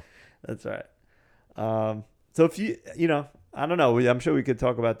coquito. That's right. So if I don't know. I'm sure we could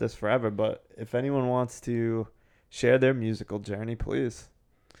talk about this forever, but if anyone wants to share their musical journey, please.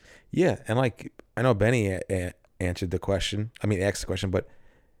 Yeah, and like I know Benny answered the question. I mean, asked the question, but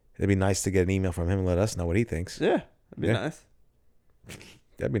it'd be nice to get an email from him and let us know what he thinks. Yeah, that'd be Yeah. nice.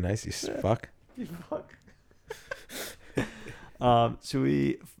 That'd be nice. You fuck. You fuck. Should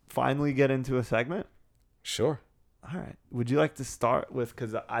we finally get into a segment? Sure. All right. Would you like to start with?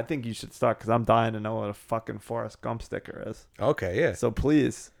 Because I think you should start. Because I'm dying to know what a fucking Forrest Gump sticker is. Okay. Yeah. So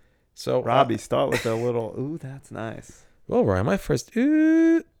please, So Robbie, start with a little. Ooh, that's nice. Well, Ryan, my first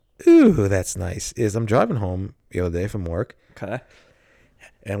ooh, that's nice is I'm driving home the other day from work, Okay.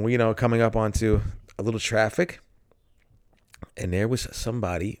 and we coming up onto a little traffic, and there was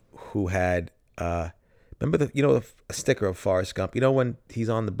somebody who had remember a sticker of Forrest Gump. You know when he's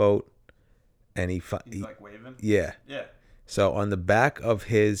on the boat and he like waving. yeah. Yeah. So on the back of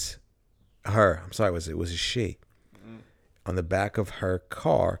it was a she. On the back of her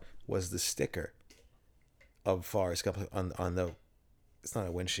car was the sticker of Forrest Gump on the. It's not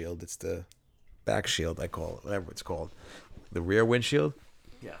a windshield. It's the back shield. I call it, whatever it's called, the rear windshield.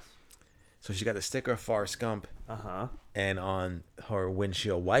 Yes. So she got the sticker of Forrest Gump, Uh-huh. and on her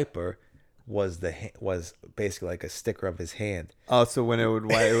windshield wiper was was basically like a sticker of his hand. Oh, so when it would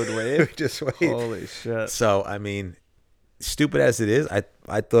wave? Just wait. Holy shit. So I mean, stupid as it is,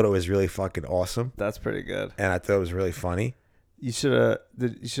 I thought it was really fucking awesome, That's pretty good. and I thought it was really funny. You should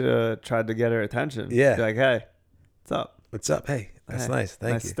have tried to get her attention. Yeah. Be like, hey, what's up? What's up? Hey, that's Hey, nice.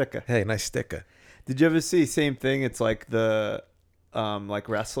 Thank nice you. sticker. Hey, nice sticker. Did you ever see same thing? It's like the like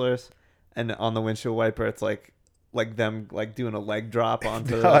wrestlers, and on the windshield wiper, it's like them like doing a leg drop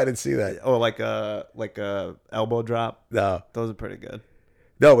onto No, I didn't see that. or like a elbow drop. No, Those are pretty good.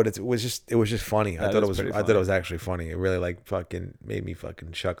 no, but it was just funny. I That thought is it was. pretty I thought funny. it was actually funny. It really like fucking made me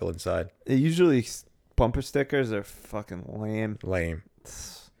fucking chuckle inside. Usually bumper stickers are fucking lame. Lame.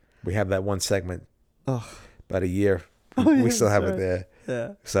 We have that one segment. Ugh. About a year. Oh, yeah, We still have it sorry. there.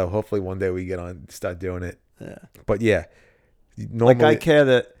 Yeah, So hopefully one day we start doing it. yeah. But yeah, normally Like I care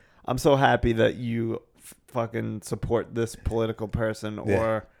that I'm so happy that you fucking support this political person Yeah.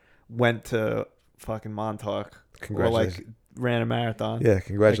 or went to fucking Montauk or Congratulations. like ran a marathon. Yeah,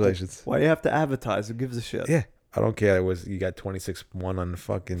 congratulations. Why do you have to advertise? Who gives a shit? Yeah, I don't care. You got 26-1 on the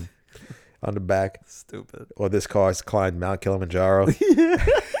fucking on the back. Stupid. Or this car's climbed Mount Kilimanjaro. Yeah.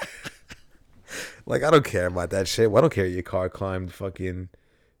 Like, I don't care about that shit. Well, I don't care your car climbed fucking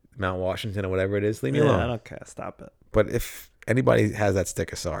Mount Washington or whatever it is. Leave me Yeah, alone. I don't care. Stop it. But if anybody has that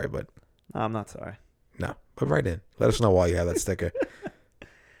sticker, sorry, but No, I'm not sorry. no. But write in. Let us know why you have that sticker.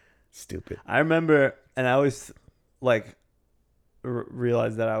 Stupid. I remember, and I always like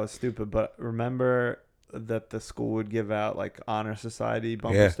realized that I was stupid, but remember that the school would give out like honor society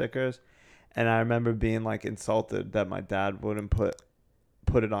bumper Yeah. stickers, and I remember being like insulted that my dad wouldn't put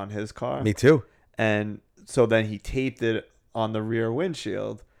it on his car, Me too. and so then he taped it on the rear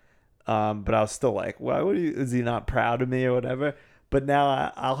windshield. But I was still like, why would he? Is he not proud of me or whatever? But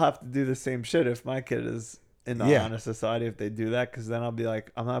now I'll have to do the same shit if my kid is in the Yeah. honor society if they do that, because then I'll be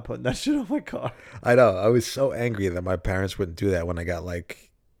like, I'm not putting that shit on my car. I know. I was so angry that my parents wouldn't do that when I got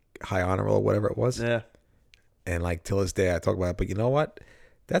like high honor or whatever it was. Yeah. And like till this day I talk about it. But you know what?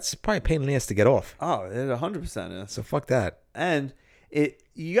 That's probably a pain in the ass to get off. Oh, it 100% is. So fuck that. And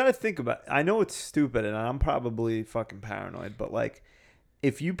you got to think about, I know it's stupid and I'm probably fucking paranoid, but like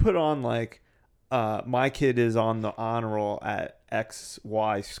if you put on like my kid is on the honor roll at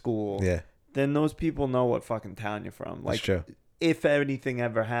XY school, Yeah. then those people know what fucking town you're from. Like That's true. if anything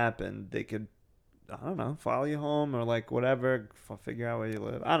ever happened, they could, I don't know, follow you home or like whatever, figure out where you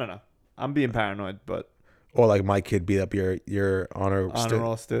live. I don't know. I'm being paranoid, but Or like my kid beat up your honor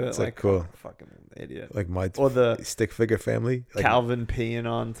roll student, It's like, like, cool. fucking idiot. like my Or the stick figure family. Like, Calvin peeing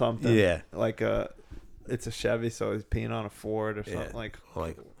on something. Yeah. Like it's a Chevy, so he's peeing on a Ford or something. Yeah. Like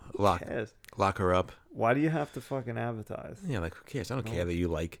who lock cares? lock her up. Why do you have to fucking advertise? Yeah, like who cares? I don't No. care that you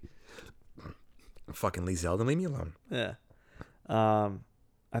like fucking Lee Zeldin. Leave me alone. Yeah.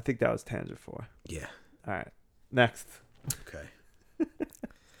 I think that was tangent 4. Yeah. All right. Next. Okay.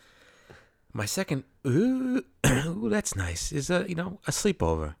 My second, ooh, that's nice. Is a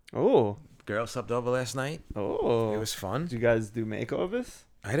sleepover. Oh. Girl slept over last night. Oh. It was fun. Did you guys do makeovers?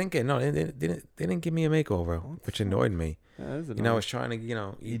 I didn't get they didn't give me a makeover, which annoyed me. That is I annoying. was trying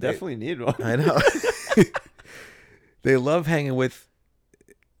to You definitely need one. I know. They love hanging with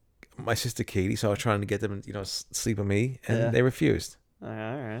my sister Katie, so I was trying to get them, sleep with me, and Yeah. they refused. All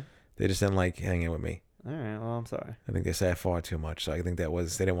right. They just didn't like hanging with me. All right. Well, I'm sorry. I think they sat far too much, so I think that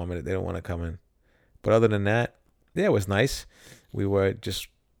was they didn't want to come in. But other than that, yeah, it was nice. We were just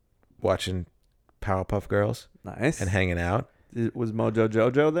watching Powerpuff Girls Nice. and hanging out. Was Mojo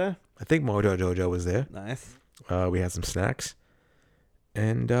Jojo there? I think Mojo Jojo was there. Nice. We had some snacks,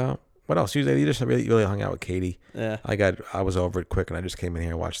 and what else? Usually, you just really hung out with Katie. Yeah. I was over it quick, and I just came in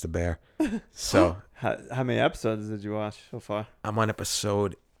here and watched The Bear. So How many episodes did you watch so far? I'm on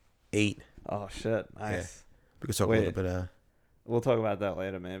episode 8. Oh shit! Nice. We could talk a little bit. We'll talk about that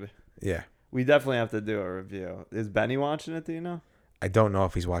later, maybe. Yeah, We definitely have to do a review. Is Benny watching it? Do you know? I don't know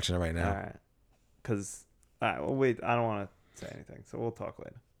if he's watching it right now. All right. Because all right. Well, wait. I don't want to say anything, so we'll talk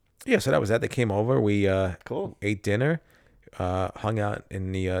later. Yeah, so that was that. They came over. We Cool. ate dinner, hung out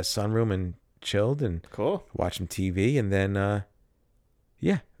in the sunroom and chilled and Cool. watched some TV, and then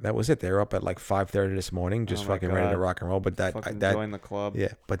yeah, that was it. They were up at like 5:30 this morning, just Oh my fucking ready to God. rock and roll. But that Fucking that join the club.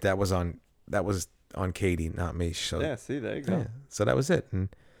 yeah, but that was on Katie, not me. So Yeah. See, there you go. yeah, so that was it, and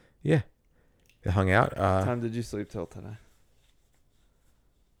yeah, they hung out. What time did you sleep till today?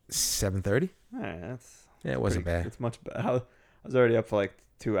 7:30. All right. That's Yeah, it wasn't pretty- bad. It's much better. I was already up for like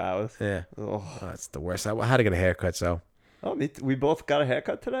 2 hours. Yeah, Oh, that's the worst. I had to get a haircut, so we both got a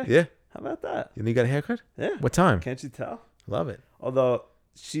haircut today. yeah. How about that? You got a haircut? Yeah. What time? Can't you tell? Love it. Although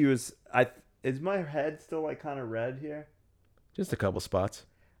she was, is my head still like kind of red here? Just a couple spots.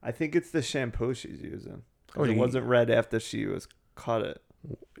 I think it's the shampoo she's using. 'Cause Oh, it you- wasn't red after she was cut it.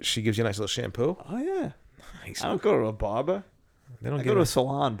 She gives you a nice little shampoo. Oh yeah. Nice. I don't go to a barber. They don't I give go to a a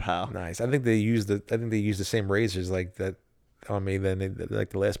salon, pal. nice. I think they use the same razors like that on me than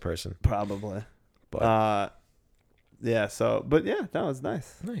like the last person. Probably. But Yeah. So, but yeah, that was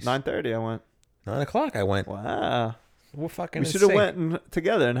nice. Nice. 9:30. I went. 9:00 I went. Wow. We're fucking. We should have insane. went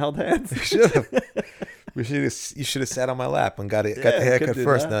together and held hands. We should have. You should have sat on my lap and got the Yeah, haircut could do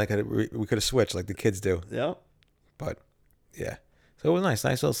first. that. Then we could have switched like the kids do. Yep. But yeah, so it was nice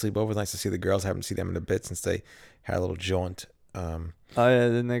little sleepover. It was nice to see the girls. I haven't seen them in a bit since they had a little jaunt. Oh yeah.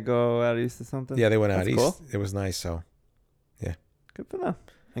 Didn't they go out east or something? Yeah, they went out That's east. cool. It was nice. So Good for them.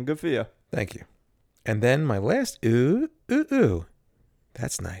 And good for you. thank you. And then my last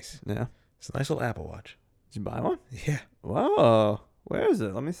that's nice. Yeah. It's a nice little Apple Watch. Did you buy one? Yeah. Whoa. Where is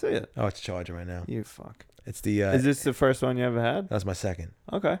it? Let me see it. Oh, it's charging right now. You fuck. It's the. Is this the first one you ever had? That was my second.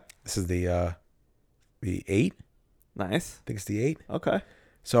 Okay. This is the 8. Nice. I think it's the 8. Okay.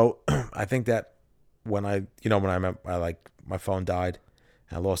 So I think that when my phone died,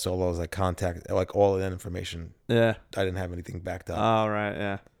 I lost all those like contact, like all of that information. Yeah. I didn't have anything backed up. Oh, right.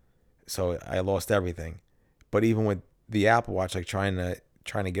 Yeah. So I lost everything. But even with the Apple Watch, like trying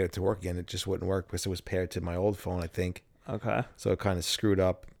to get it to work again, it just wouldn't work because it was paired to my old phone, I think. Okay. So it kind of screwed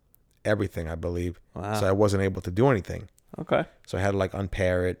up everything, I believe. Wow. So I wasn't able to do anything. Okay. So I had to like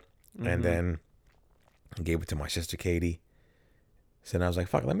unpair it, Mhm. and then I gave it to my sister Katie. So then I was like,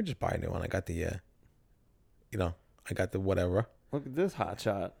 "Fuck, let me just buy a new one." I got the, I got the whatever, Look at this hot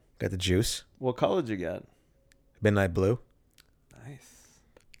shot. got the juice, What color did you get? midnight blue. Nice.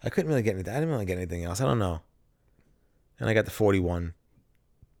 I couldn't really get anything. I didn't really get anything else. I don't know. And I got the 41.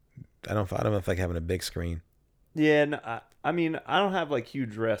 I don't know if like having a big screen. Yeah. No, I mean, I don't have like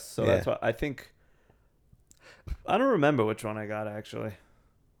huge wrists, so that's Yeah. why I think. I don't remember which one I got actually.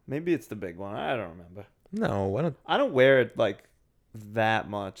 Maybe it's the big one. I don't remember. No, I don't. I don't wear it like that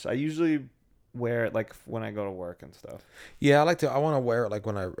much. I usually wear it like when I go to work and stuff. Yeah, I like to. I want to wear it like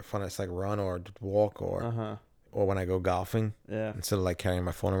when it's like run or walk Uh-huh. or when I go golfing Yeah. instead of like carrying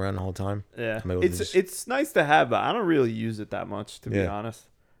my phone around the whole time. Yeah. I'm able to just- It's nice to have, but I don't really use it that much to be Yeah. honest.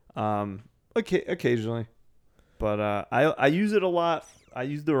 Occasionally. But I use it a lot. I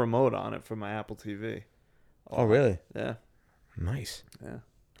use the remote on it for my Apple TV. Oh, really? Yeah. Nice. Yeah.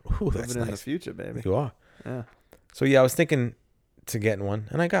 Ooh, that's Living in the nice. future, baby. You are. Yeah. So yeah, I was thinking to getting one,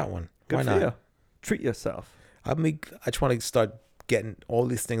 and I got one. Good Why for not? you. Treat yourself. I just want to start getting all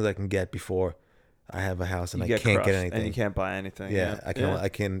these things I can get before I have a house and You I get can't crushed get anything. and you can't buy anything. Yeah, I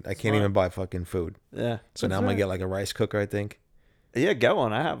can't Smart. even buy fucking food. Yeah. So now I'm gonna get like a rice cooker, I think. Yeah, get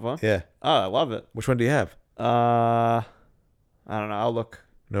one. I have one. Yeah. Oh, I love it. Which one do you have? I don't know. I'll look.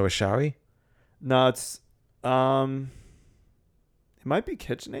 Novashari? No, it's it might be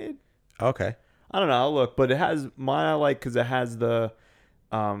KitchenAid. Okay. I don't know. I'll look, but it has mine. I like because it has the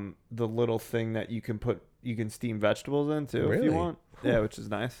little thing that you can steam vegetables in too if Really? you want. Yeah, which is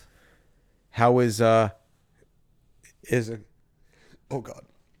nice. How is a oh god.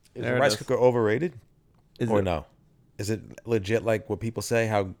 Is There a it rice is. cooker overrated? Is or it? no? Is it legit like what people say,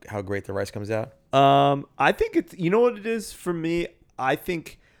 how great the rice comes out? I think it's, you know what it is for me? I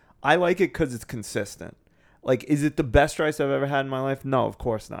think I like it because it's consistent. Like, is it the best rice I've ever had in my life? No, of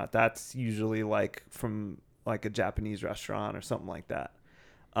course not. That's usually like from like a Japanese restaurant or something like that.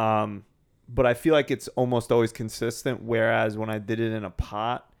 But I feel like it's almost always consistent. Whereas when I did it in a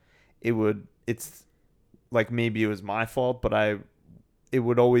pot, it's like maybe it was my fault, but it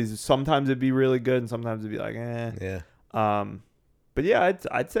would always, sometimes it'd be really good and sometimes it'd be like, eh. Yeah. But yeah,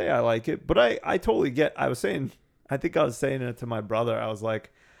 I'd say I like it. But I totally get. I think I was saying it to my brother. I was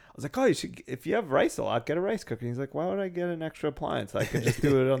like, oh, you should, if you have rice a lot, get a rice cooker. He's like, why would I get an extra appliance? I could just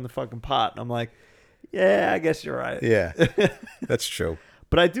do it on the fucking pot. And I'm like, yeah, I guess you're right. Yeah. That's true.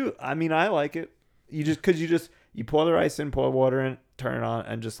 But I mean, I like it. You pour the rice in, pour water in, turn it on,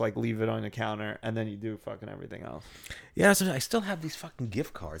 and just like leave it on the counter, and then you do fucking everything else. Yeah, so I still have these fucking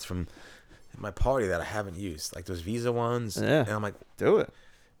gift cards from my party that I haven't used, like those Visa ones. Yeah. And I'm like, Do it.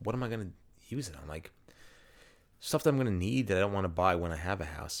 what am I gonna use it on? Like stuff that I'm gonna need that I don't want to buy when I have a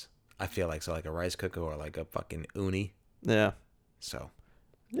house. I feel like like a rice cooker or like a fucking uni. Yeah. So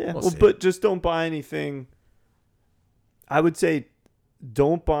Yeah. We'll Well, see. but just don't buy anything. I would say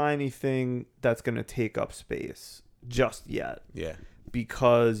don't buy anything that's going to take up space just yet, yeah,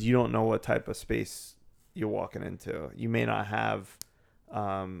 because you don't know what type of space you're walking into. You may not have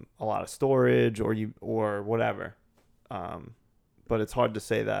a lot of storage or whatever. But it's hard to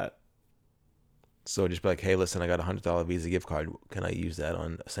say that. so just be like, hey, listen, I got $100 Visa gift card. Can I use that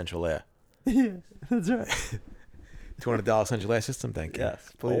on Essential Air? Yeah, that's right. $200 Essential Air system. Thank you.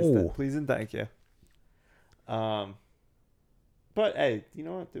 Yes, please, Oh. please and thank you. But hey, you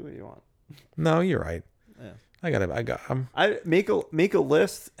know what? Do what you want. No, you're right. Yeah. I'm I make a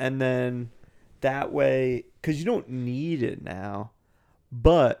list, and then that way, because you don't need it now.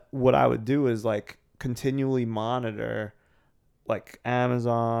 But what I would do is like continually monitor like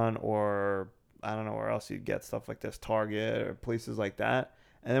Amazon, or I don't know where else you'd get stuff like this, Target or places like that,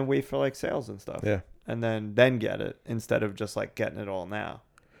 and then wait for like sales and stuff. yeah. And then get it instead of just like getting it all now.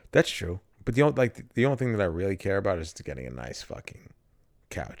 That's true. But the only thing that I really care about is getting a nice fucking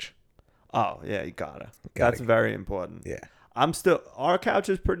couch. Oh yeah, you gotta. Gotta. That's very important. Yeah. Our couch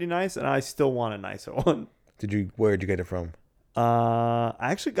is pretty nice, and I still want a nicer one. Where'd you get it from? I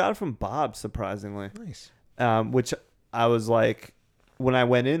actually got it from Bob, surprisingly. Nice. Which I was like, when I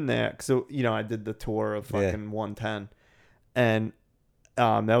went in there, so I did the tour of Yeah. fucking 110, and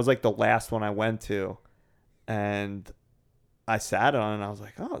that was like the last one I went to, and I sat on it, and I was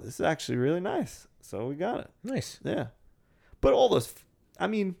like, oh, this is actually really nice. So we got it. Nice. Yeah. But all those, I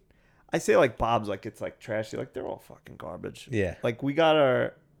mean, I say like Bob's like it's like trashy. Like they're all fucking garbage. Yeah. Like we got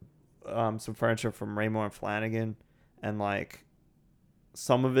our some furniture from Raymore and Flanagan, and like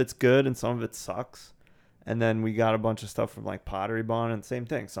some of it's good and some of it sucks. And then we got a bunch of stuff from like Pottery Barn, and same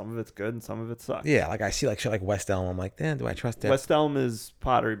thing. Some of it's good and some of it sucks. Yeah, like I see like shit like West Elm. I'm like, damn, do I trust that? West Elm is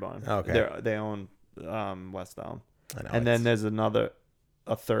Pottery Barn. Okay. They own West Elm. I know. And then there's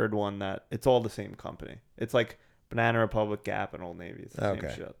a third one that it's all the same company. It's like Banana Republic, Gap, and Old Navy. It's the okay.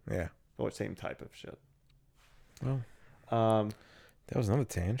 same shit. Yeah. Or same type of shit. Well, that was another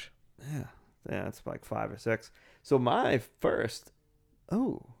tangent. Yeah, it's like 5 or 6. So my first,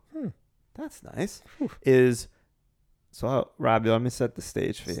 that's nice, is, Robbie, let me set the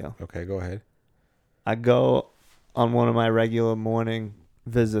stage for you. Okay, go ahead. I go on one of my regular morning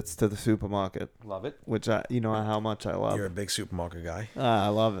visits to the supermarket, Love it. which you know how much I love. You're a big supermarket guy. I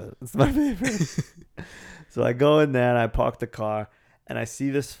love it. It's my favorite. So I go in there and I park the car, and I see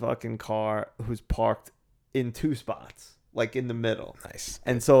this fucking car who's parked in 2 spots, like in the middle. Nice.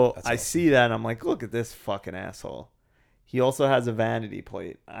 And so That's I awesome. see that and I'm like, look at this fucking asshole. He also has a vanity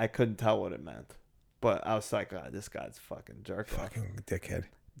plate. I couldn't tell what it meant, but I was like, this guy's fucking jerk off. Fucking dickhead.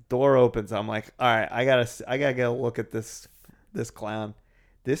 Door opens. I'm like, all right, I gotta get a look at this clown.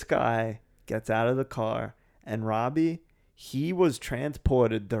 This guy gets out of the car, and Robbie, he was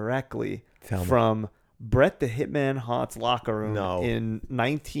transported directly Tell me. from Bret the Hitman Hart's locker room No. in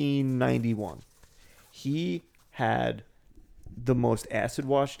 1991. He had the most acid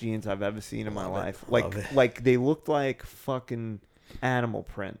wash jeans I've ever seen in my Love it. life. Love it. Like they looked like fucking animal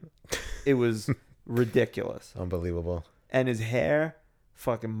print. It was ridiculous. Unbelievable. And his hair,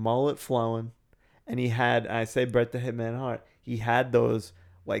 fucking mullet flowing. And he had, I say Bret the Hitman Hart, he had those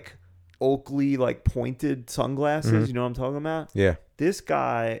like Oakley like pointed sunglasses. Mhm. You know what I'm talking about? Yeah. This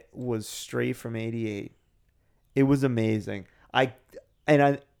guy was straight from 88. It was amazing.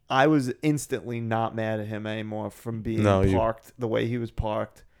 I was instantly not mad at him anymore from being parked the way he was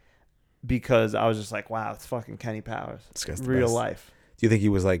parked, because I was just like, wow, it's fucking Kenny Powers. This guy's the Real best. life. Do you think he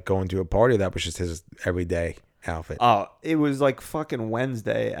was like going to a party, or that was just his everyday outfit? Oh, it was like fucking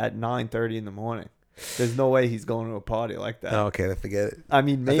Wednesday at 9:30 in the morning. There's no way he's going to a party like that. Oh, okay, then forget it. I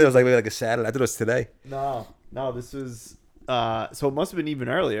mean, I maybe. thought it was like a Saturday. I thought it was today. No, this was, so it must have been even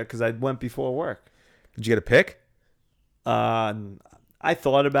earlier because I went before work. Did you get a pic? I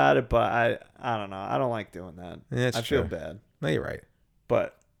thought about it, but I don't know. I don't like doing that. Yeah, that's I feel true. bad, No, you're right.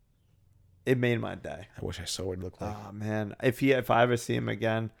 but it made my day. I wish I saw what it looked like. Oh man, if I ever see him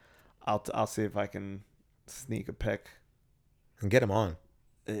again, I'll see if I can sneak a pic. And get him on.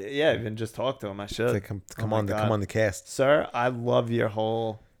 Yeah, even just talk to him. I should. Like, come Oh my on, God. come on the cast. Sir, I love your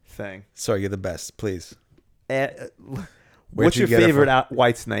whole thing. Sorry, you're the best. Please. What's you your get it favorite from?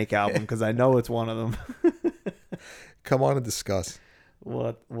 White Snake album? Because I know it's one of them. Come on and discuss.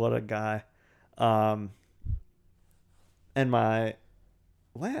 What a guy. And my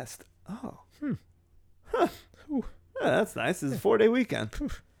last. Yeah, that's nice. It's a 4-day weekend.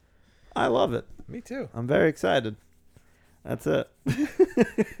 I love it. Me too. I'm very excited. That's it.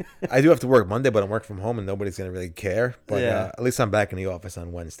 I do have to work Monday, but I'm working from home and nobody's gonna really care. But Yeah. at least I'm back in the office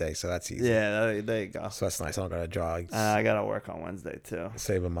on Wednesday, so that's easy. Yeah, there you go. So that's nice. I don't gotta drive. I gotta work on Wednesday too.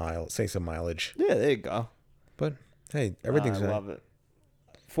 Save some mileage. Yeah, there you go. But hey, everything's I love it.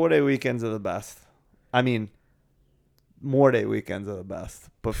 4-day weekends are the best. I mean, more day weekends are the best,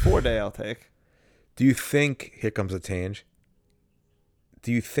 but 4-day I'll take. Do you think, here comes a tangent,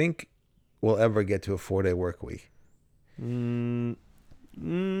 do you think we'll ever get to a 4-day work week?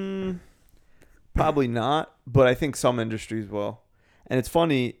 Probably not, but I think some industries will. And it's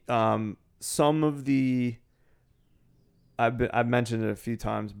funny, some of the I've mentioned it a few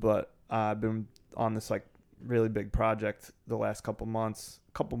times, but I've been on this like really big project the last couple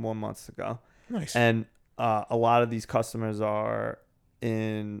more months ago. Nice. And a lot of these customers are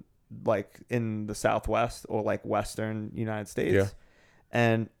in the Southwest or like Western United States. Yeah.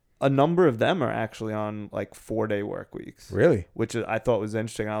 And a number of them are actually on like 4-day work weeks. Really? Which I thought was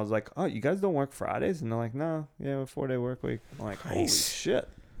interesting. I was like, oh, you guys don't work Fridays? And they're like, no, yeah, we're 4-day work week. I'm like, holy Nice. shit.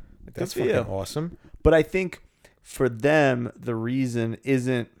 Like, That's good for fucking you. awesome. But I think for them, the reason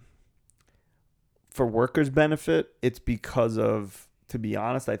isn't for workers' benefit. It's because of, to be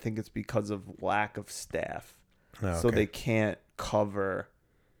honest, I think it's because of lack of staff. Oh, So okay. they can't cover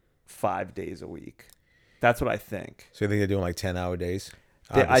 5 days a week. That's what I think. So you think they're doing like 10-hour days?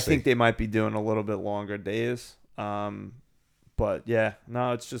 I Obviously. think they might be doing a little bit longer days. But yeah,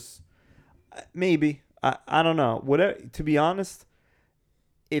 no, it's just maybe. I don't know. Whatever. To be honest,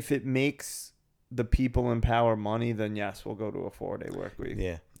 if it makes the people in power money, then yes, we'll go to a 4-day work week.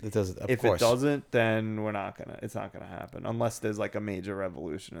 Yeah, it does. Of If course. it doesn't, then it's not gonna happen unless there's like a major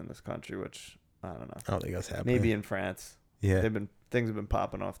revolution in this country, which I don't know. I don't think that's happening. Maybe in France. Yeah. Things have been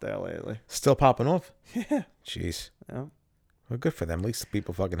popping off there lately. Still popping off. Yeah. Jeez. Yeah. Well, good for them. At least the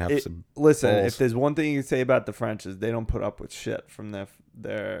people fucking have some. Listen, balls. if there's one thing you can say about the French is they don't put up with shit from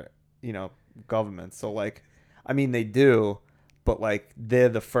their government. So like, I mean they do, but like they're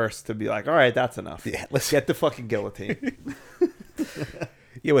the first to be like, all right, that's enough. Yeah, let's Get the fucking guillotine.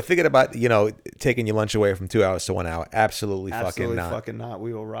 Yeah, we're thinking about taking your lunch away from 2 hours to 1 hour. Absolutely Absolutely fucking not. fucking not.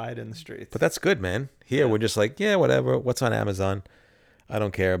 We will ride in the streets. But that's good, man. Here Yeah. we're just like, yeah, whatever. What's on Amazon? I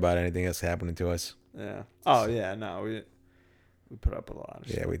don't care about anything that's happening to us. Yeah. Oh yeah. No, we put up with a lot of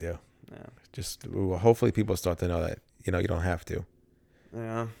shit. Yeah, we do. Yeah. Just hopefully people start to know that you don't have to.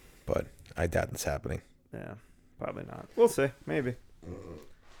 Yeah. But I doubt that's happening. Yeah. Probably not. We'll see. Maybe.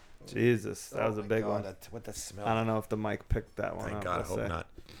 Jesus, that was a big one. What that smell? I don't know if the mic picked that one Thank up. God, I We'll hope see. not.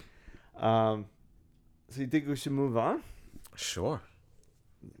 So you think we should move on? Sure.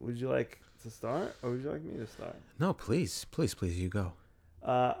 Would you like to start, or would you like me to start? No, please, you go.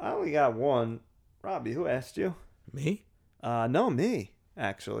 I only got one. Robbie, who asked you? Me? No, me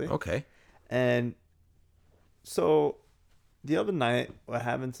actually. Okay. And so the other night we're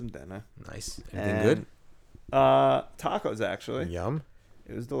having some dinner. Nice. Anything and, good? Tacos actually. Yum.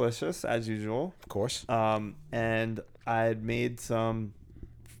 It was delicious as usual. Of course. And I had made some.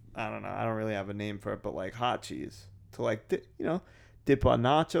 I don't know. I don't really have a name for it, but like hot cheese to like dip on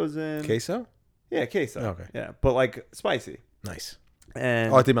nachos in. Queso? Yeah, queso. Okay. Yeah, but like spicy. Nice.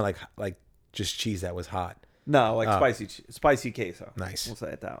 And Oh, I think meant like just cheese that was hot. no, like Oh. spicy queso. Nice. We'll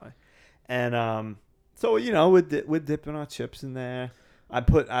say it that way. And so we're dipping our chips in there.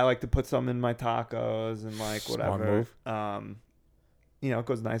 I like to put some in my tacos and like Smart whatever. move. It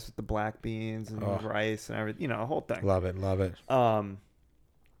goes nice with the black beans and Oh. rice and everything. The whole thing. Love it. Love it.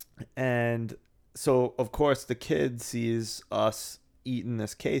 And so of course the kid sees us eating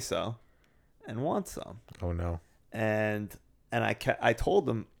this queso and wants some. Oh no. And I told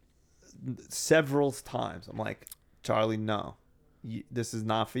him several times. I'm like, Charlie, no, this is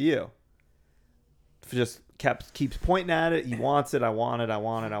not for you. Just keeps pointing at it. He wants it. I want it. I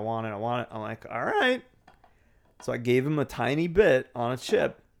want it. I want it. I want it. I'm like, all right. So I gave him a tiny bit on a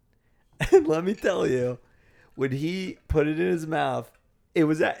chip, and let me tell you, when he put it in his mouth, it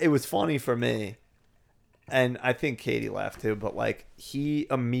was funny for me, and I think Katie laughed too. But like, he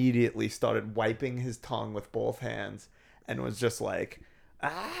immediately started wiping his tongue with both hands, and was just like,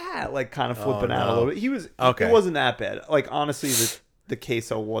 like kind of flipping out a little bit. Okay. It wasn't that bad. Like honestly, the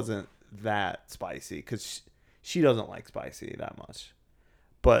queso wasn't that spicy because she doesn't like spicy that much,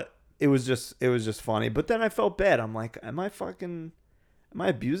 but it was just funny. But then I felt bad. I'm like, am I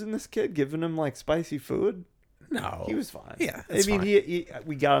abusing this kid, giving him like spicy food? No. He was fine. Yeah, I that's mean, fine.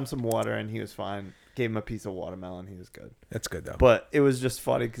 we got him some water and he was fine. Gave him a piece of watermelon. He was good. That's good though. But it was just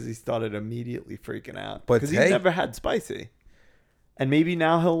funny because he started immediately freaking out But because hey- he's never had spicy, and maybe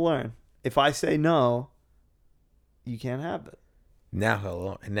now he'll learn. If I say no, you can't have it. Now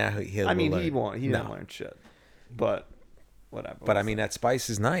he'll. I mean, learn. he won't. He didn't No. learn shit. But whatever. But I mean, that spice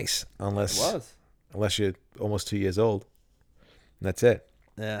is nice, it unless was. you're almost 2 years old. That's it.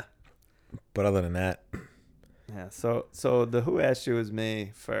 Yeah. But other than that, Yeah. So the who asked you was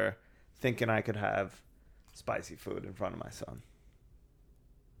me for thinking I could have spicy food in front of my son.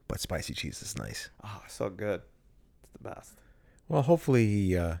 but spicy cheese is nice. Oh, so good. It's the best. Well,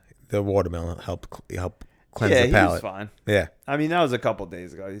 hopefully the watermelon help cleanse Yeah, the he was palate. fine. Yeah. I mean, that was a couple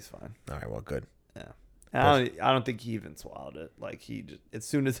days ago. He's fine. All right. Well, good. Yeah. And I don't think he even swallowed it. Like he just, as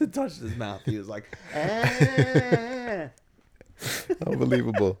soon as it touched his mouth, he was like, "Ah."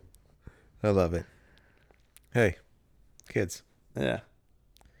 Unbelievable. I love it. Hey, kids. Yeah.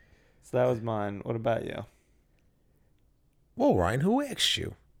 So that was mine. What about you? Well, Ryan, who asked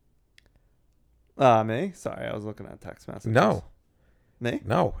you? Me? Sorry, I was looking at text messages. No, Me?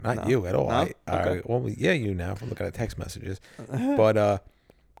 not No. you at all. No? Okay. Well, yeah, you now. I'm looking at text messages. But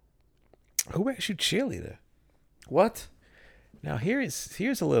who asked you cheerleader? What? Now here's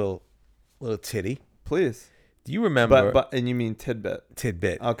a little titty. Please. Do you remember But and you mean tidbit?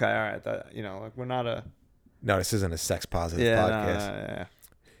 tidbit? Okay, all right. That, like we're not a No, this isn't a sex positive no, podcast. yeah.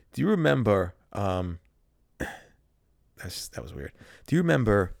 Do you remember? That was weird. Do you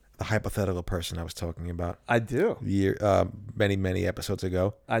remember the hypothetical person I was talking about I do. many episodes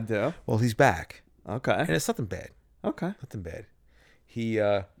ago? I do. Well, he's back, Okay. and it's nothing bad. Okay. Nothing bad. He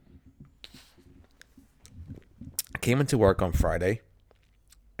came into work on Friday,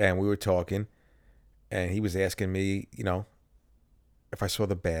 and we were talking, and he was asking me, if I saw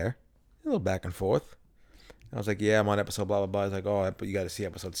the bear, a little back and forth. I was like, yeah, I'm on episode blah, blah, blah. He's like, oh, but you got to see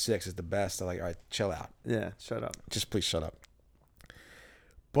episode 6. It's the best. I'm like, all right, chill out. Yeah, shut up. Just please shut up.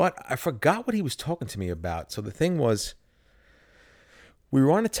 But I forgot what he was talking to me about. So the thing was, we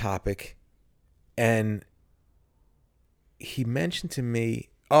were on a topic, and he mentioned to me,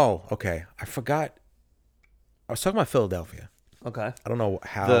 oh, okay, I forgot. I was talking about Philadelphia. Okay. I don't know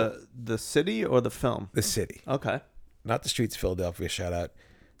how. The city or the film? The city. Okay. Not the streets of Philadelphia. Shout out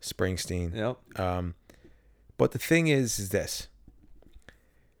Springsteen. Yep. But the thing is this.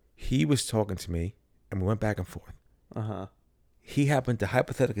 He was talking to me, and we went back and forth. Uh-huh. He happened to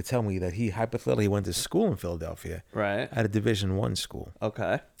hypothetically tell me that he hypothetically went to school in Philadelphia Right. at a Division I school,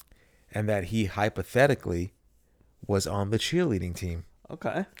 Okay. and that he hypothetically was on the cheerleading team.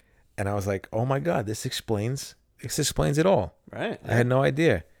 Okay. And I was like, oh my God, this explains it all. Right. I had no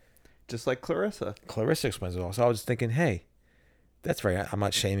idea. Just like Clarissa. Clarissa explains it all. So I was thinking, hey, that's right. I'm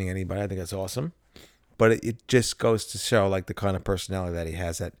not shaming anybody. I think that's awesome. But it just goes to show like the kind of personality that he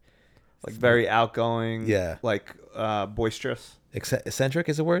has, that Like very outgoing. Yeah. Like boisterous. eccentric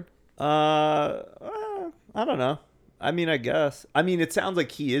is a word? I don't know. I mean, I guess. I mean, it sounds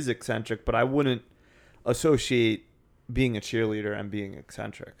like he is eccentric, but I wouldn't associate being a cheerleader and being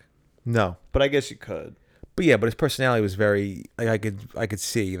eccentric. No. But I guess you could. But yeah, but his personality was very like I could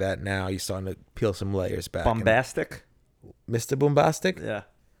see that now he's starting to peel some layers back. Bombastic. Mr. Bombastic? Yeah.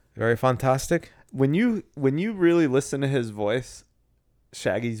 Very fantastic. When you really listen to his voice,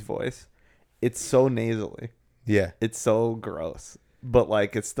 Shaggy's voice, it's so nasally. Yeah. It's so gross, but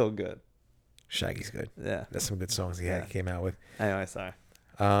like it's still good. Shaggy's good. Yeah. That's some good songs he Yeah. came out with. Anyway, sorry.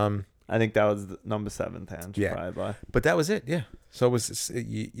 Um, I think that was the number 7 tangent. Yeah. Probably by. but that was it. Yeah. So it was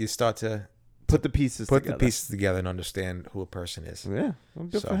you start to Put the pieces put together. the pieces together and understand who a person is. Yeah. Well,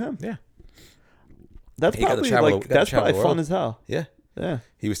 good So, for him. Yeah. That's He got to probably travel- like got to that's travel probably the fun world. as hell. Yeah. Yeah.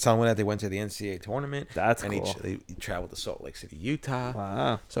 He was telling me that they went to the NCAA tournament. That's and cool. he traveled to Salt Lake City, Utah.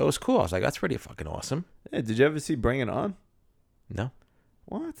 Wow. So it was cool. I was like, that's pretty fucking awesome. Hey, did you ever see Bring It On? No.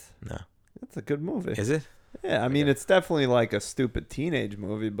 What? No. That's a good movie. Is it? Yeah, I mean it's definitely like a stupid teenage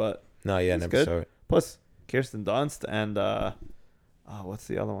movie, but No, yeah, I It's never good. saw it. plus Kirsten Dunst and what's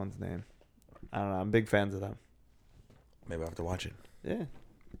the other one's name? I don't know. I'm big fans of them. Maybe I'll have to watch it. Yeah.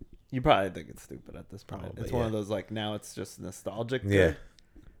 You probably think it's stupid at this point. Probably, It's one of yeah. those like now it's just nostalgic. Yeah. Good.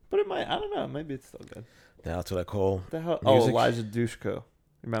 But it might. I don't know. Maybe it's still good. Yeah, that's what I call. What the hell? Oh, Music? Elijah Dushku.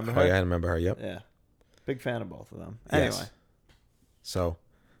 Remember Oh her? yeah, I remember her. Yep. Yeah. Big fan of both of them. Yes. Anyway. So,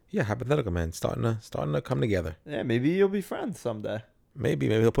 yeah, hypothetical man, starting to come together. Yeah, maybe you'll be friends someday. Maybe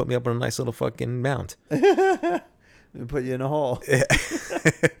he'll put me up on a nice little fucking mount. We'll put you in a hole.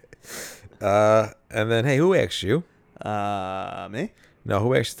 And then hey, who asked you? Me? No,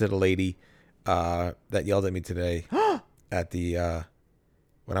 who asked to the lady that yelled at me today at the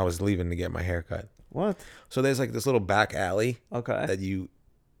when I was leaving to get my hair cut? What? So there's like this little back alley Okay.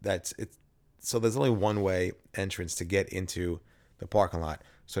 so there's only one way entrance to get into the parking lot.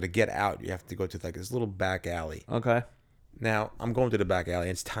 So to get out, you have to go to like this little back alley. Okay. Now I'm going to the back alley.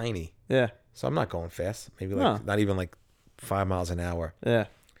 And it's tiny, Yeah. so I'm not going fast. Maybe like No. not even like 5 miles an hour. Yeah.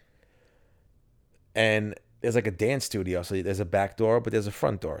 And there's like a dance studio. So there's a back door, but there's a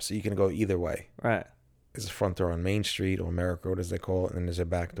front door, so you can go either way. Right. There's a front door on Main Street or America Road, as they call it, and then there's a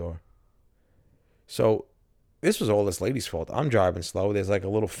back door. So this was all this lady's fault. I'm driving slow. There's like a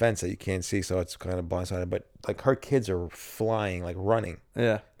little fence that you can't see, so it's kind of blindsided. But like her kids are flying, like running.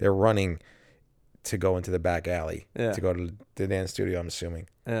 Yeah. They're running to go into the back alley Yeah. to go to the dance studio, I'm assuming.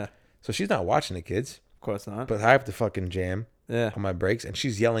 Yeah. So she's not watching the kids, Of course not. but I have to fucking jam Yeah. on my brakes, and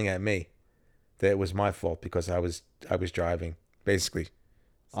she's yelling at me that it was my fault because I was driving, basically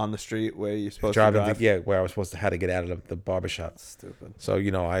On the street where you're supposed driving to drive. where I was supposed to how to get out of the barbershop. Stupid. So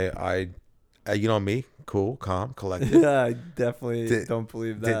you know, I you know me, cool, calm, collected. Yeah, I definitely Did- don't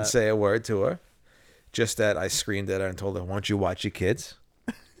believe that. Didn't say a word to her. Just that I screamed at her and told her, "Why don't you watch your kids?"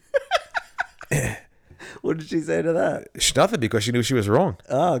 What did she say to that? Nothing, because she knew she was wrong.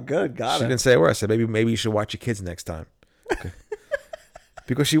 Oh, good. Got She it. didn't say a word. I said, maybe you should watch your kids next time. Okay.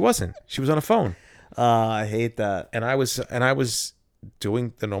 Because she wasn't. She was on a phone, I hate that. and I was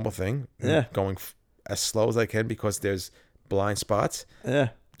doing the normal thing, Yeah. going as slow as I can because there's blind spots. Yeah.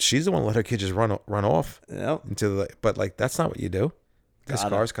 She's the one who let her kid just run off Yep. into the. But like that's not what you do. This Got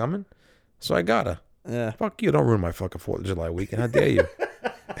it. car's coming, so I got her. Yeah. Fuck you! Don't ruin my fucking 4th of July weekend. How dare you?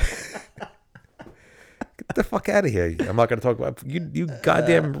 Get the fuck out of here! I'm not gonna talk about you. You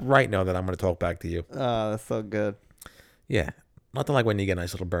goddamn right know that I'm gonna talk back to you. Oh, that's so good. Yeah, nothing like when you get a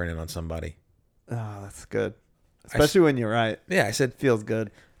nice little burn in on somebody. Oh, that's good. Especially when you're right. Yeah, I said. Feels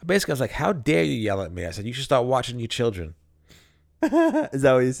good. Basically, I was like, "How dare you yell at me?" I said, "You should start watching your children." Is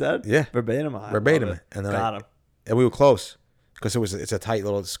that what you said? Yeah. Verbatim. I Verbatim. love it. And then Got him. and we were close because it's a tight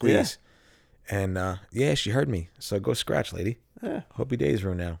little squeeze. And yeah, she heard me. So go scratch, lady. Yeah. Hope your day's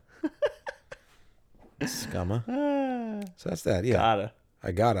ruined now. Scummer. So that's that. Yeah. Gotta.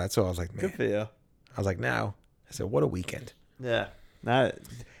 I got it. That's all. I was like, man. Good for you. I was like, now. I said, what a weekend. Yeah.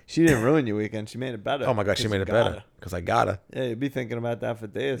 She didn't ruin your weekend. She made it better. Oh my God, she 'Cause made you it better gotta. because I got her. Yeah, you'll be thinking about that for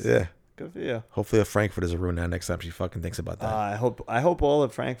days. Yeah. Good for you. Hopefully, a Frankfurt is a ruin now next time she fucking thinks about that. I hope all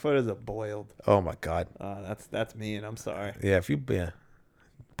of Frankfurters are boiled. Oh my God. That's mean. I'm sorry. Yeah, if you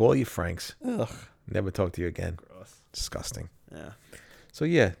boil your Franks, Ugh. never talk to you again. Gross. Disgusting. Yeah. So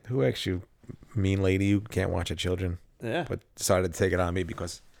yeah, who asked you, mean lady, you can't watch your children, Yeah. but decided to take it on me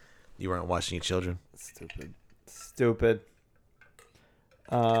because you weren't watching your children? Stupid.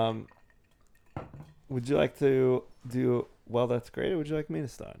 Would you like to do? Well, that's great. Or would you like me to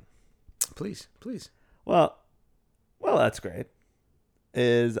start? Please. Well, that's great. I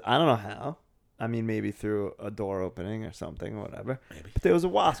don't know how. I mean, maybe through a door opening or something, or whatever. Maybe. But there was a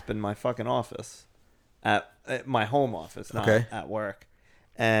wasp in my fucking office, at my home office, not Okay. at work.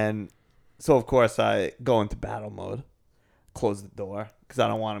 And so, of course, I go into battle mode, close the door because I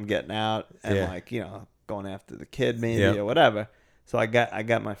don't want him getting out and going after the kid maybe or whatever. So I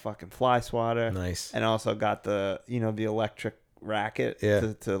got my fucking fly swatter. Nice. And also got the the electric racket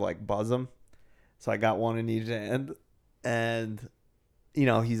to like buzz them. So I got one in each hand, and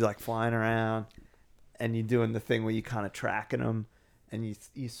he's like flying around, and you're doing the thing where you kind of tracking him, and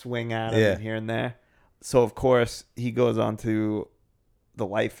you swing at him here and there. So of course he goes onto the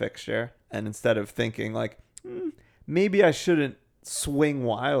light fixture, and instead of thinking like maybe I shouldn't swing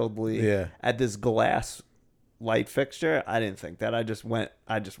wildly at this glass light fixture, I didn't think that. I just went.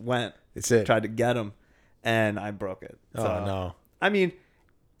 It's it. Tried to get him, and I broke it. Oh no. I mean,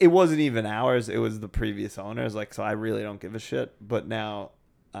 it wasn't even ours. It was the previous owners. Like, so I really don't give a shit. But now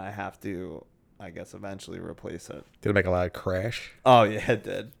I have to, I guess, eventually replace it. Did it make a loud crash? Oh yeah, it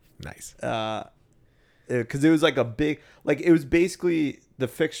did. Nice. Because it was like a big, like it was basically the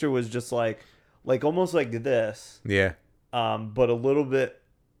fixture was just like almost like this. Yeah. But a little bit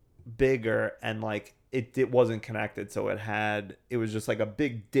bigger, and like it wasn't connected, so it was just like a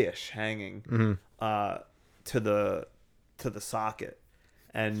big dish hanging to the socket.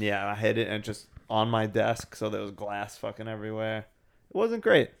 And yeah, I hit it and just on my desk, so there was glass fucking everywhere. It wasn't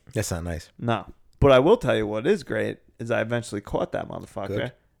great. That's not nice. No. But I will tell you what is great is I eventually caught that motherfucker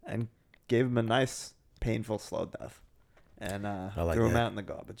Good. and gave him a nice painful slow death. And like threw him that. out in the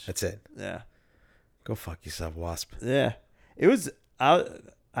garbage. That's it. Yeah. Go fuck yourself, wasp. Yeah. It was I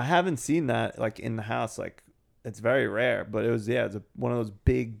haven't seen that like in the house. Like it's very rare, but it was one of those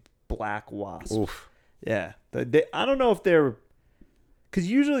big black wasps. Oof. Yeah. I don't know if they're, because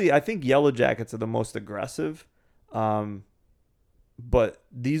usually I think yellow jackets are the most aggressive, but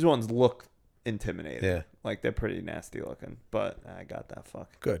these ones look intimidating. Yeah. Like they're pretty nasty looking. But I got that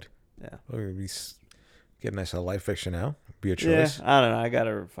fuck. Good. Yeah. We're gonna get a nice little light fixture now. Be your choice. Yeah. I don't know. I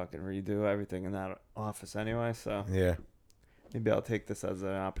gotta fucking redo everything in that office anyway. So Yeah. maybe I'll take this as an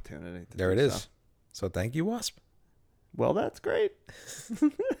opportunity. There it is. So thank you, wasp. Well, that's great.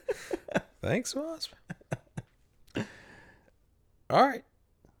 Thanks, wasp. All right.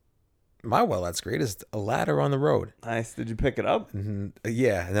 My that's great is a ladder on the road. Nice. Did you pick it up?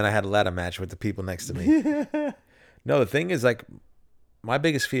 Yeah, and then I had a ladder match with the people next to me. No, the thing is, like, my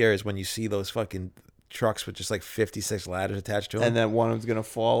biggest fear is when you see those fucking trucks with just like 56 ladders attached to them. And then one of them's gonna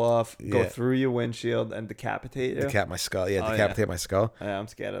fall off, go Yeah. through your windshield, and decapitate you. Decap my skull. Yeah, Oh, decapitate my skull. Yeah, I'm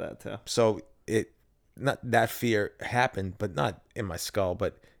scared of that too. So not that fear happened, but not in my skull,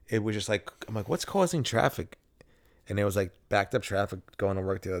 but it was just like, I'm like, what's causing traffic? And it was like backed up traffic going to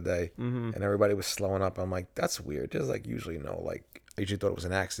work the other day, and everybody was slowing up. I'm like, that's weird. Just like usually, like I usually thought it was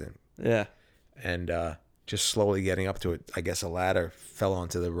an accident. Yeah. And just slowly getting up to it, I guess a ladder fell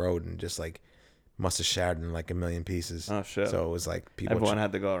onto the road and just like must have shattered in like a million pieces. Oh shit. So it was like people. Everyone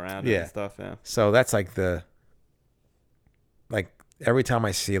had to go around it Yeah. and stuff. Yeah. So that's like every time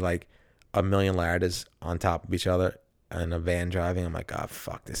I see like a million ladders on top of each other and a van driving, I'm like, oh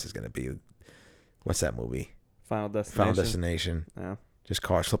fuck, this is gonna be, what's that movie? Final Destination. Final Destination. Yeah. Just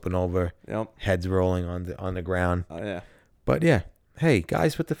cars flipping over, Yep. heads rolling on the ground. Oh yeah. But yeah, hey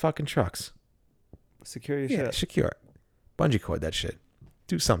guys with the fucking trucks, Secure your yeah, shit. secure it. Bungee cord that shit.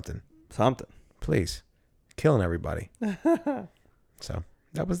 Do something, Something. please. Killing everybody. So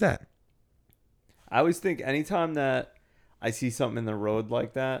that was that. I always think anytime that I see something in the road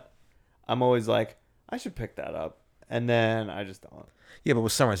like that, I'm always like, I should pick that up, and then I just don't. Yeah, but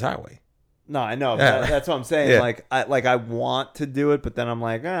with Summers Highway. No, I know. Yeah. That's what I'm saying. Yeah. Like I want to do it, but then I'm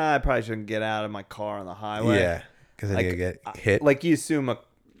like, I probably shouldn't get out of my car on the highway. Yeah. Because then you get hit. Like you assume a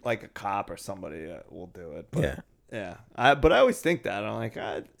cop or somebody will do it. But, Yeah. Yeah. But I always think that I'm like,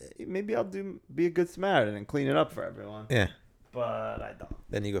 maybe I'll be a good Samaritan and clean it up for everyone. Yeah. But I don't.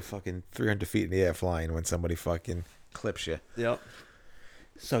 Then you go fucking 300 feet in the air flying when somebody fucking clips you. Yep.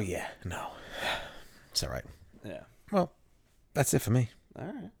 So yeah, no, it's all right. Yeah. Well, that's it for me. All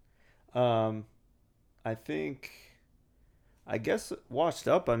right. I guess washed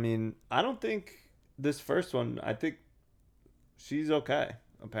up. I mean, I don't think this first one. I think she's okay.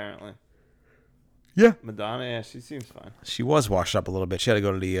 Apparently. Yeah. Madonna. Yeah, she seems fine. She was washed up a little bit. She had to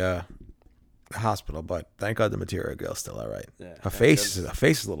go to the hospital, but thank God the Material Girl's still all right. Yeah. Her face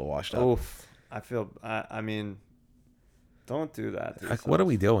is a little washed up. Oof. I mean, don't do that. To Like, what are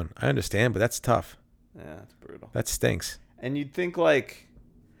we doing? I understand, but that's tough. Yeah, it's brutal. That stinks. And you'd think like,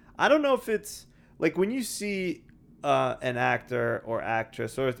 I don't know if it's like when you see an actor or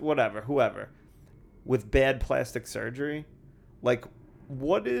actress or whatever, whoever, with bad plastic surgery, like,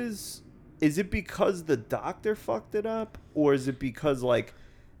 what is it because the doctor fucked it up, or is it because like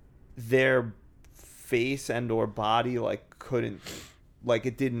their face and or body like couldn't, like,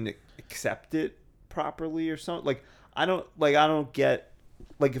 it didn't accept it properly or something? Like, I don't get,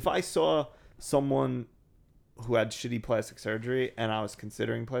 like, if I saw someone who had shitty plastic surgery and I was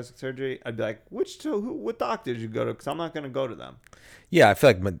considering plastic surgery, I'd be like, what doctor did you go to? Because I'm not going to go to them. Yeah, I feel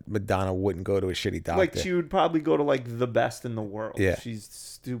like Madonna wouldn't go to a shitty doctor. Like, she would probably go to like the best in the world. Yeah. She's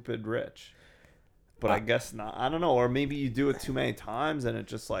stupid rich. But I guess not. I don't know. Or maybe you do it too many times and it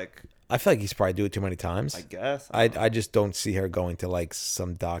just like, I feel like he's probably do it too many times. I guess. I just don't see her going to like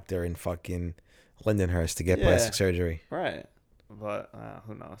some doctor in fucking Lindenhurst to get plastic surgery. Right. But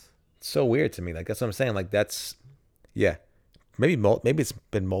who knows? It's so weird to me. Like, that's what I'm saying. Like, that's, yeah. Maybe it's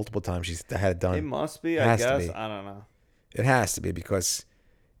been multiple times she's had it done. It must be, It I has to guess. be. I don't know. It has to be, because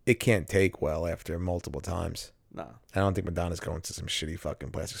it can't take well after multiple times. No. I don't think Madonna's going to some shitty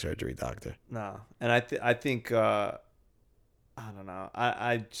fucking plastic surgery doctor. No. And I think I don't know.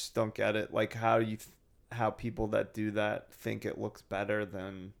 I just don't get it. Like, how people that do that think it looks better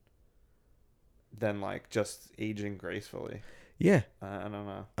than like just aging gracefully. Yeah. I don't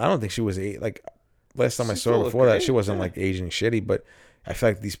know. I don't think she was like, last time I She saw her still before looked that, she great, wasn't yeah. like aging shitty, but I feel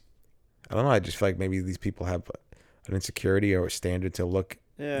like I don't know, I just feel like maybe these people have an insecurity or a standard to look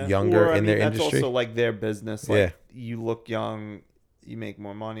younger in their industry. That's also like their business. Like, Yeah. you look young, you make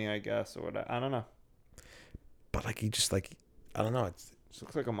more money, I guess, or whatever. I don't know. But like, you just like, I don't know. It's, She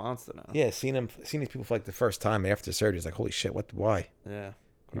looks like a monster now. yeah, seeing these people for like the first time after surgery, it's like, holy shit, why? Yeah.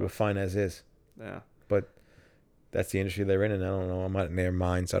 You were fine as is. Yeah. But that's the industry they're in, and I don't know. I'm not in their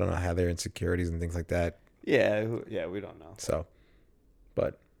minds, so I don't know how their insecurities and things like that. Yeah. We don't know. So,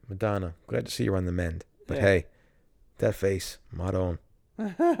 but Madonna, glad to see you on the mend. But Yeah. hey, that face, my own.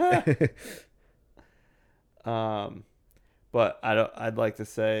 But I'd like to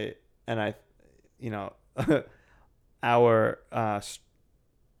say, and our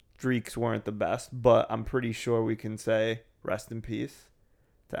streaks weren't the best, but I'm pretty sure we can say rest in peace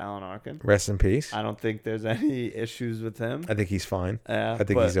to Alan Arkin. Rest in peace. I don't think there's any issues with him. I think he's fine. Yeah, I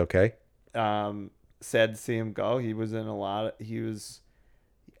think he's okay. Sad to see him go. He was in a lot.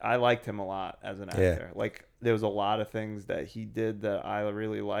 I liked him a lot as an actor. Yeah. Like, there was a lot of things that he did that I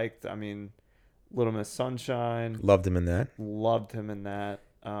really liked. I mean, Little Miss Sunshine. Loved him in that. Loved him in that.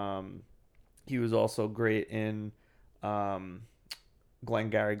 He was also great in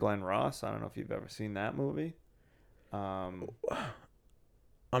Glengarry Glen Ross. I don't know if you've ever seen that movie. I'm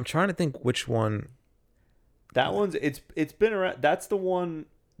trying to think which one. That one's it's been around. That's the one.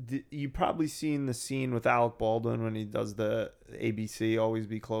 You probably seen the scene with Alec Baldwin when he does the ABC Always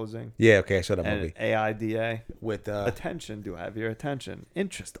Be Closing. Yeah, okay, I saw that And movie AIDA. with Attention, do I have your attention?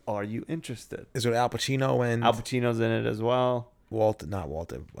 Interest, are you interested? is it Al Pacino and Al Pacino's in it as well. not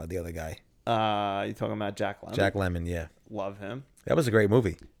Walter, the other guy, You talking about Jack Lemmon? Jack Lemmon. Yeah, Love him. that was a great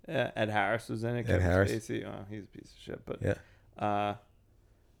movie. Yeah, Ed Harris was in it. Ed Kevin Harris. Spacey. Oh, he's a piece of shit. But Yeah,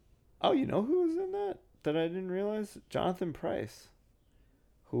 oh, you know who was in that I didn't realize? Jonathan Pryce,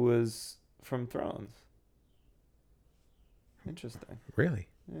 who was from Thrones. Interesting. really.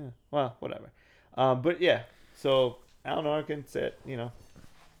 Yeah. Well, whatever. But yeah. So Alan Arkin said,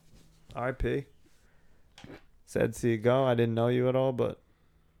 R.I.P. Sad to see you go. I didn't know you at all, but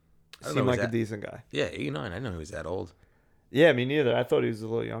I don't seemed know, like was a that- decent guy. Yeah, 89. I know he was that old. Yeah, me neither. I thought he was a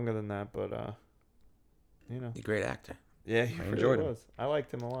little younger than that, but He's a great actor. yeah, he I really enjoyed him. was. I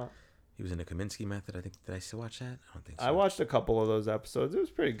liked him a lot. He was in the Kaminsky Method. I think. Did I still watch that? I don't think so. I watched a couple of those episodes. It was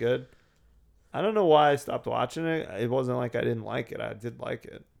pretty good. I don't know why I stopped watching it. It wasn't like I didn't like it. I did like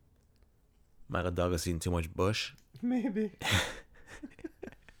it. Michael Douglas eating too much bush. Maybe.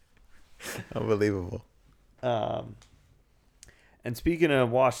 Unbelievable. And speaking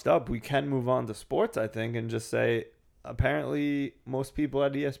of washed up, we can move on to sports, I think, and just say apparently most people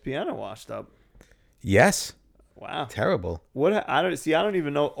at ESPN are washed up. Yes. Wow. Terrible. What I don't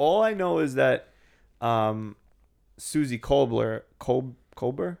even know. All I know is that Susie Colbert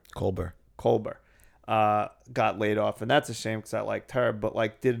got laid off, and that's a shame because I liked her. But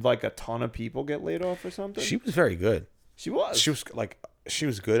like, did like a ton of people get laid off or something? She was very good. She was. She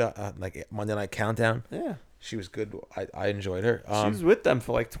was good. Like Monday Night Countdown. Yeah. She was good. I enjoyed her. She was with them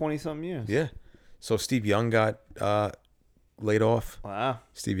for like 20-some years. Yeah. So Steve Young got laid off. Wow.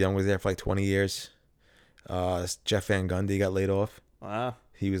 Steve Young was there for like 20 years. Jeff Van Gundy got laid off. Wow.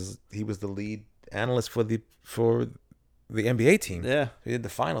 He was the lead analyst for the NBA team. Yeah. He did the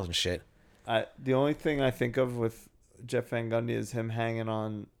finals and shit. The only thing I think of with Jeff Van Gundy is him hanging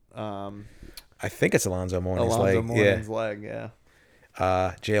on I think it's Alonzo Mourning's leg. Yeah.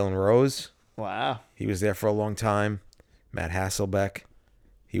 Jalen Rose. Wow. He was there for a long time. Matt Hasselbeck.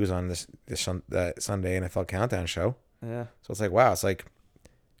 He was on this Sunday NFL Countdown show. Yeah. So it's like, wow. It's like,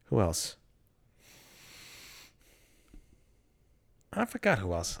 who else? I forgot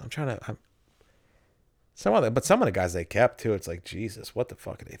who else. Some of the guys they kept too. It's like, Jesus, what the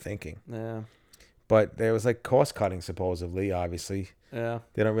fuck are they thinking? Yeah. But there was like cost cutting supposedly. Obviously, Yeah.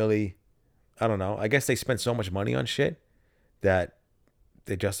 they don't really. I don't know. I guess they spent so much money on shit that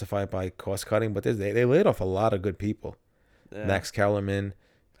they justify it by cost cutting. But they laid off a lot of good people. Yeah. Max Kellerman,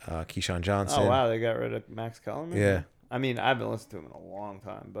 Keyshawn Johnson. Oh wow, they got rid of Max Kellerman. Yeah. I mean, I haven't listened to him in a long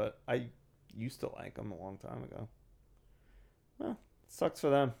time, but I used to like him a long time ago. Well, sucks for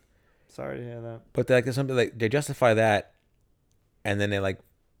them. Sorry to hear that. But there's something like they justify that, and then they like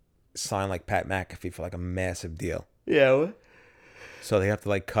sign like Pat McAfee for like a massive deal. Yeah. So they have to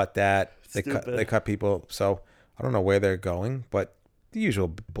like cut that. They Stupid. cut people. So I don't know where they're going, but the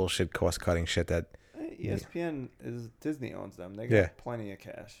usual bullshit cost cutting shit that. ESPN is Disney owns them. They got Yeah. plenty of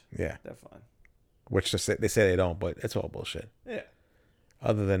cash. Yeah. They're fine. Which they say they don't, but it's all bullshit. Yeah.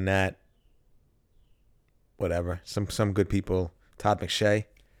 Other than that, whatever. Some good people. Todd McShay.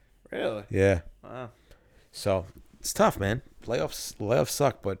 Really? Yeah. Wow. So it's tough, man. Playoffs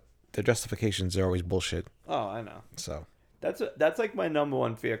suck, but the justifications are always bullshit. Oh, I know. So That's like my number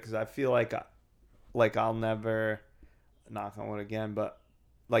one fear because I feel like I'll never knock on wood again, but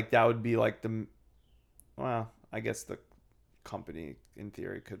like that would be like I guess the company in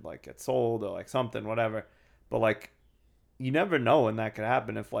theory could like get sold or like something, whatever. But like you never know when that could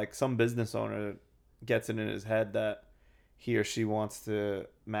happen if like some business owner gets it in his head that he or she wants to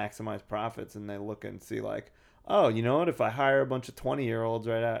maximize profits and they look and see like, oh, you know what? If I hire a bunch of 23-year-olds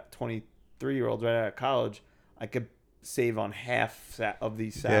right out of college, I could save on half of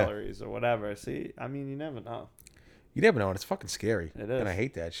these salaries or whatever. See, I mean, you never know. you never know, and it's fucking scary. It is. And I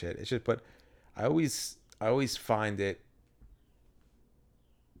hate that shit. It's just, but I always find it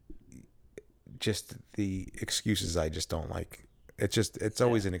just the excuses I just don't like. It's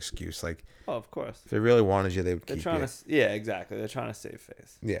always an excuse. Like, Oh, of course. if they really wanted you, they would They're keep trying you. to. Yeah, exactly. They're trying to save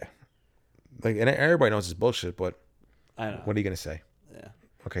face. Yeah. Like, and everybody knows it's bullshit, but I know. what are you gonna say? Yeah.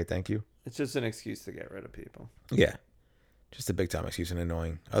 Okay, thank you. It's just an excuse to get rid of people. Yeah. Just a big time excuse and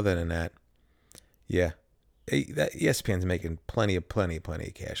annoying. Other than that, yeah. That ESPN's making plenty of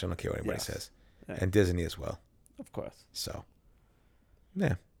cash. I don't care what anybody Yes. says. Yeah. And Disney as well. Of course. So,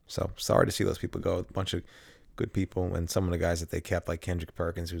 yeah. So, sorry to see those people go. A bunch of good people. And some of the guys that they kept, like Kendrick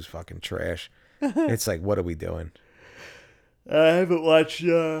Perkins, who's fucking trash. It's like, what are we doing? I haven't watched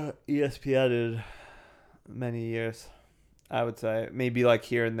ESPN in many years. I would say maybe like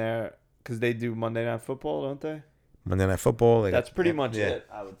here and there because they do Monday Night Football, don't they? Monday Night Football. That's pretty much it.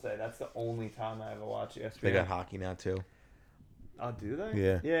 I would say that's the only time I ever watch ESPN. They got hockey now, too. Oh, do they?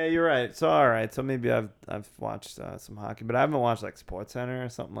 Yeah. Yeah, you're right. So all right. So maybe I've watched some hockey, but I haven't watched like Sports Center or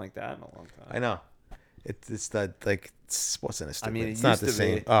something like that in a long time. I know. It's not like Sports Center stupid. I mean, it it's not used the to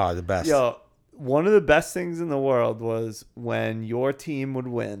same. be. Oh, the best. Yo, one of the best things in the world was when your team would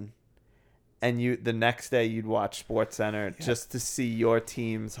win, and the next day you'd watch Sports Center just to see your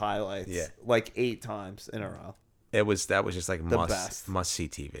team's highlights. Yeah. Like 8 times in a row. That was just like best. must see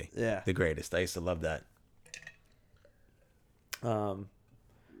TV. Yeah. The greatest. I used to love that. So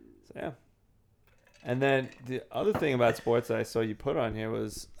yeah. And then the other thing about sports that I saw you put on here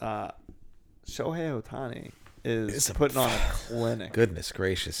was Shohei Ohtani is putting on a clinic. Goodness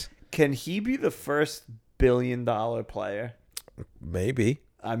gracious. Can he be the first billion-dollar player? Maybe.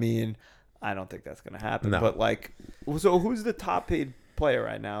 I mean, I don't think that's going to happen. No. But, like, so who's the top-paid player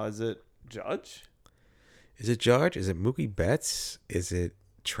right now? Is it Judge? Is it Judge? Is it Mookie Betts? Is it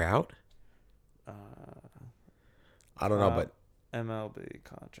Trout? I don't know, but MLB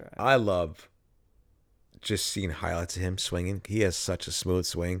contract. I love just seeing highlights of him swinging. He has such a smooth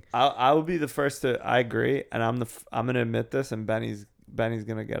swing. I will be the first to. I agree, and I'm gonna admit this, and Benny's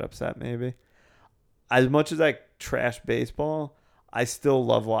gonna get upset maybe. As much as I trash baseball, I still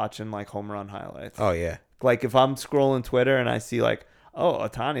love watching like home run highlights. Oh yeah. Like if I'm scrolling Twitter and I see like, oh,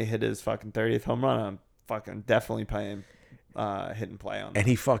 Ohtani hit his fucking 30th home run, I'm fucking definitely playing hit and play on that. And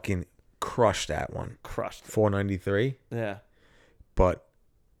he fucking crushed that one. Crushed it. 493. Yeah. But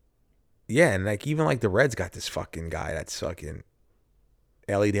yeah, and like even like the Reds got this fucking guy that's fucking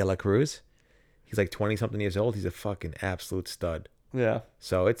Ellie De La Cruz. He's like 20 something years old. He's a fucking absolute stud. Yeah.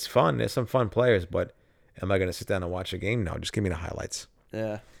 So it's fun. There's some fun players, but am I gonna sit down and watch a game? No, just give me the highlights.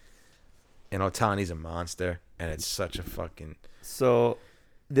 Yeah. And Otani's a monster, and it's such a fucking. So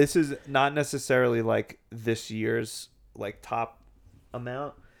this is not necessarily like this year's like top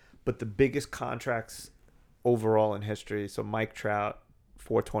amount, but the biggest contracts overall in history. So Mike Trout,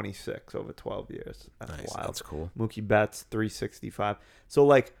 426 over 12 years. That's Nice. wild. That's cool. Mookie Betts, 365. So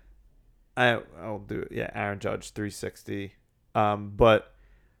like, I'll do it. Yeah, Aaron Judge, 360. But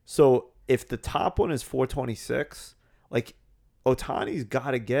so if the top one is 426, like Otani's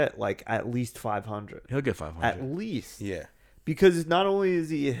got to get like at least 500. He'll get 500. At least. Yeah. Because not only is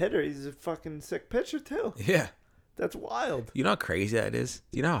he a hitter, he's a fucking sick pitcher too. Yeah. That's wild. You know how crazy that is?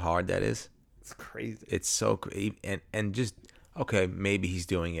 Do you know how hard that is? It's crazy. It's so crazy. And just, okay, maybe he's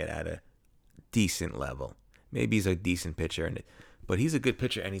doing it at a decent level. Maybe he's a decent pitcher, but he's a good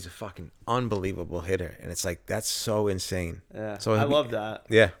pitcher, and he's a fucking unbelievable hitter. And it's like, that's so insane. Yeah. So I love that.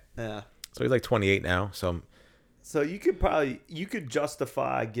 Yeah. Yeah. So he's like 28 now. So you could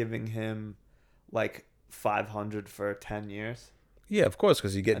justify giving him like 500 for 10 years. Yeah, of course,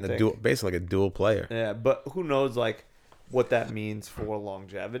 because you're getting basically like a dual player. Yeah, but who knows like what that means for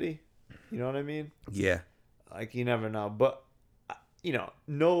longevity? You know what I mean? Yeah. Like you never know, but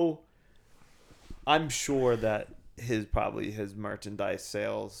I'm sure that his merchandise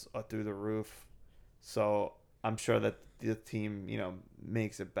sales are through the roof. So I'm sure that the team,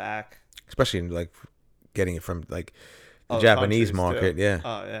 makes it back. Especially in like getting it from like the Other Japanese countries, market. too. Yeah.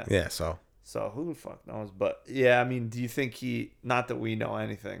 Oh yeah. Yeah. So who the fuck knows? But yeah, I mean, do you think not that we know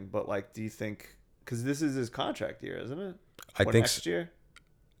anything, but like, do you think, because this is his contract year, isn't it? I think next year?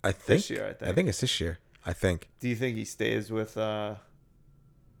 I think This year, I think. I think it's this year. I think. Do you think he stays with No.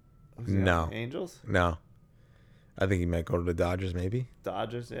 Angels? No. I think he might go to the Dodgers, maybe.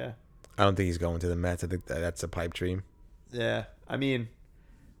 Dodgers, yeah. I don't think he's going to the Mets. I think that's a pipe dream. Yeah. I mean,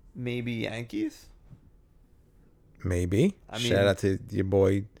 maybe Yankees? Maybe. Shout out to your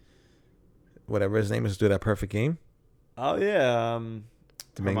boy, whatever his name is, do that perfect game. Oh, yeah.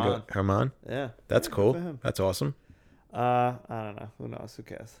 Domingo Herman. Yeah. That's Yeah, cool. good for him. That's awesome. I don't know. Who knows? Who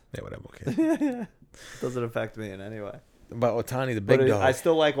cares? Yeah, whatever. Okay. Doesn't affect me in any way. But Ohtani, the big But dog. I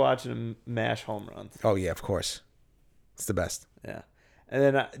still like watching him mash home runs. Oh, yeah, of course. It's the best. Yeah. And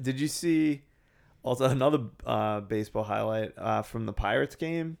then did you see also another baseball highlight from the Pirates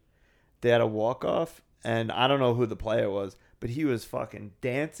game? They had a walk-off, and I don't know who the player was, but he was fucking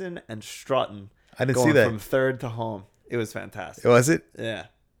dancing and strutting. I didn't going see that. from third to home. It was fantastic. Was it? Yeah.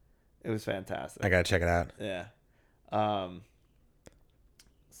 It was fantastic. I got to check it out. Yeah.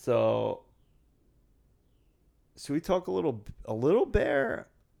 So should we talk a little bear,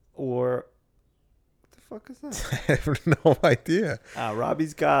 or what the fuck is that? I have no idea.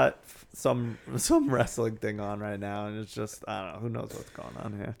 Robbie's got some wrestling thing on right now, and it's just, I don't know, who knows what's going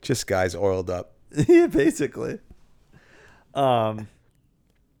on here. Just guys oiled up. Yeah, basically. Yeah,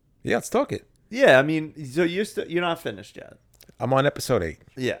 let's talk it. Yeah, I mean, so you're not finished yet. I'm on episode 8.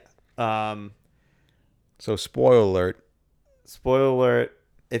 Yeah. So spoiler alert. Spoiler alert,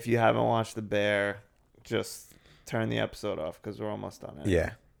 if you haven't watched The Bear, just turn the episode off because we're almost done.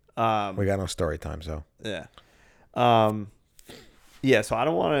 Anyway. Yeah. We got no story time, so. Yeah. Yeah, so I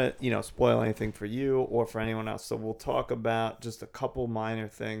don't want to, spoil anything for you or for anyone else. So we'll talk about just a couple minor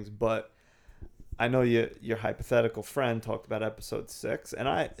things, but I know your hypothetical friend talked about episode 6, and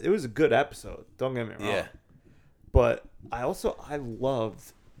it was a good episode. Don't get me wrong. Yeah. But I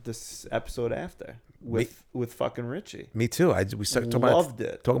loved this epised after with fucking Richie. Me too. We started Loved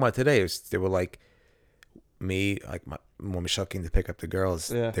it. Talking about today. They were like, me, like when Michelle came to pick up the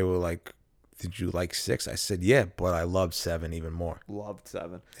girls, Yeah. they were like, did you like 6? I said, yeah, but I loved 7 even more. Loved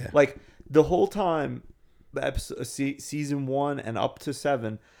 7. Yeah. Like the whole time, season 1 and up to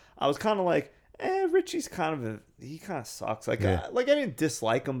 7, I was kind of like, Richie's he kind of sucks. Like, Yeah. I didn't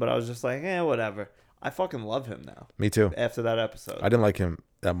dislike him, but I was just like, whatever. I fucking love him now. Me too. After that episode, I didn't like him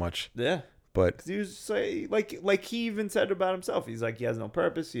that much, yeah, but because he was just like he even said about himself. He's like, he has no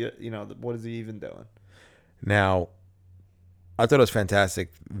purpose. What is he even doing? now I thought it was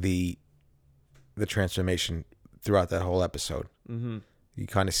fantastic. The the transformation throughout that whole episode. Mm-hmm. You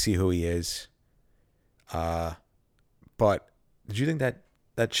kind of see who he is. But did you think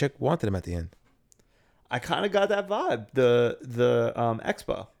that chick wanted him at the end? I kind of got that vibe. The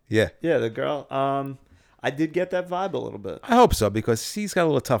expo. Yeah. Yeah, the girl. I did get that vibe a little bit. I hope so, because he's got a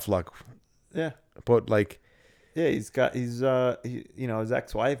little tough luck. Yeah. But like, Yeah, he's his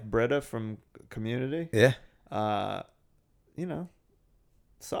ex-wife Britta from Community. yeah.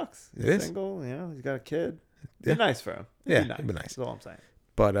 Sucks. He's It is. single. He's got a kid. Yeah. Be nice for him. Yeah, Be nice. it'd be nice. That's all I'm saying.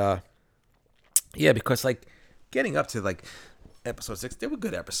 But yeah, because like getting up to like episode 6, they were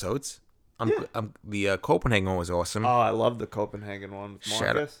good episodes. The Copenhagen one was awesome. Oh, I love the Copenhagen one with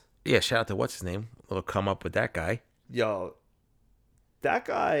Shout Marcus. Yeah, shout out to what's his name? A little come up with that guy. Yo, that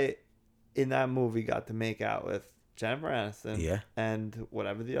guy in that movie got to make out with Jennifer Aniston. Yeah. And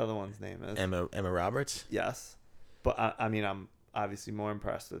whatever the other one's name is. Emma Roberts. Yes. But I mean, I'm obviously more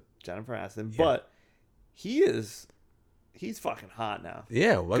impressed with Jennifer Aniston. Yeah. But he's fucking hot now.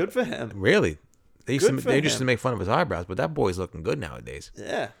 Yeah, what, Good for him. really. They used Good to for they used to him. make fun of his eyebrows, but that boy's looking good nowadays.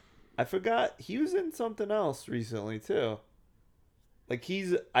 Yeah. I forgot he was in something else recently too. Like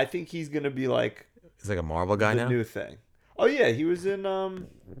I think he's gonna be like He's like a Marvel guy the now. new thing. Oh yeah, he was in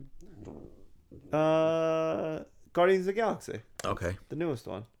Guardians of the Galaxy, Okay. the newest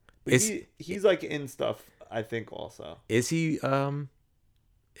one. But Is- he's like in stuff, I think also. Is he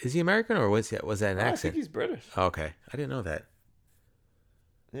American, or was that an I think accent? he's British. Okay, I didn't know that.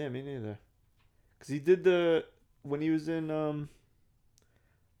 Yeah, me neither. Cause he did when he was in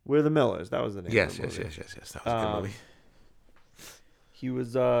We're the Millers. That was the name. Yes, of the yes, movie. yes. That was a good movie. He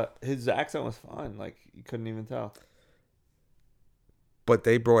was his accent was fine. Like you couldn't even tell. But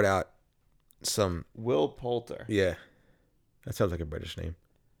they brought out some. Will Poulter. Yeah, that sounds like a British name.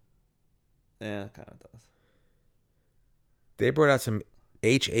 Yeah, it kind of does. They brought out some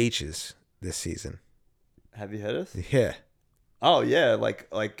HHs this season. Heavy hitters. Yeah. Oh yeah,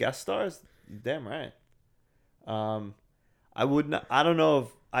 like guest stars. Damn right. I would not. I don't know if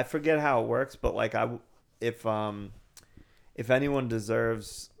I forget how it works, but like if anyone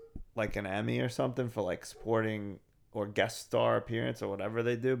deserves like an Emmy or something for like supporting or guest star appearance or whatever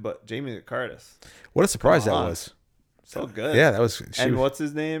they do, but Jamie Lee Curtis, What a surprise that Come on. was. so good. Yeah, that was. And what's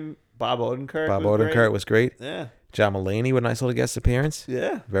his name? Bob Odenkirk. Bob was great. Odenkirk was great. Yeah. John Mulaney with a nice little guest appearance.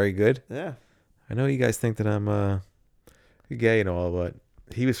 Yeah. Very good. Yeah. I know you guys think that I'm gay and all, but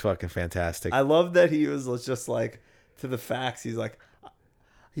he was fucking fantastic. I love that he was just like to the facts. He's like,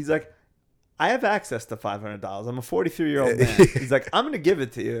 I have access to $500. I'm a 43-year-old man. He's like, I'm gonna give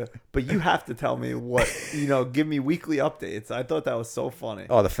it to you, but you have to tell me what give me weekly updates. I thought that was so funny.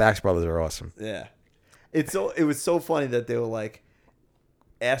 Oh, the Fax brothers are awesome. Yeah, it was so funny that they were like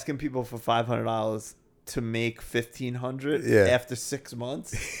asking people for $500 to make $1,500 Yeah. after 6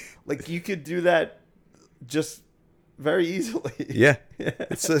 months. Like you could do that just very easily. Yeah,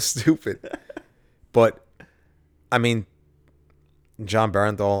 it's so stupid. But I mean, John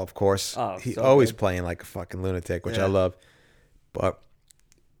Bernthal, of course, Oh, he so always good. playing like a fucking lunatic, which I Yeah. love. But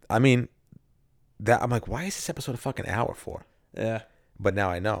I mean, that I'm like, why is this episode a fucking hour for? Yeah. But now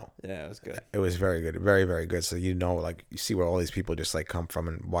I know. Yeah, it was good. It was very good, very, very good. So like you see where all these people just like come from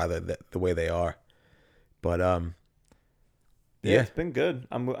and why they're the way they are. But Yeah, yeah. it's been good.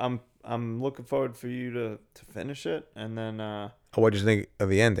 I'm looking forward for you to finish it, and then What did you think of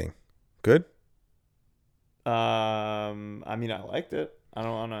the ending? Good. I mean, I liked it. I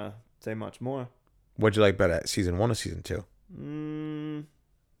don't want to say much more. What'd you like better, season 1 or season 2?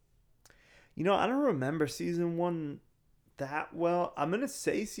 I don't remember season 1 that well. I'm gonna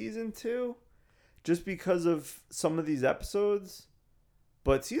say season 2, just because of some of these episodes.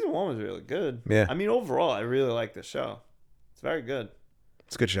 But season 1 was really good. Yeah. I mean, overall, I really like the show. It's very good.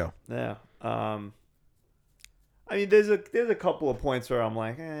 It's a good show. Yeah. I mean, there's a couple of points where I'm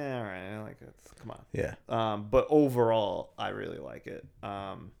like, all right, I like it. Come on. Yeah. But overall, I really like it.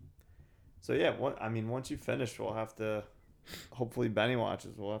 So yeah, once you finish, we'll have to. Hopefully, Benny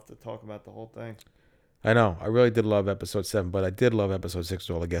watches. We'll have to talk about the whole thing. I know. I really did love episode 7, but I did love episode 6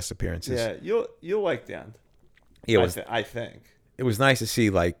 with all the guest appearances. Yeah, you'll like the end. Yeah, I think. it was nice to see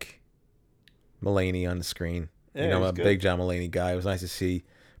like Mulaney on the screen. Yeah, you it know, was a good. big John Mulaney guy. It was nice to see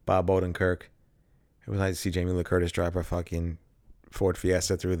Bob Odenkirk. It was nice to see Jamie Lee Curtis drive her fucking Ford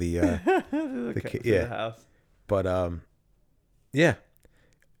Fiesta through the. The house. But yeah,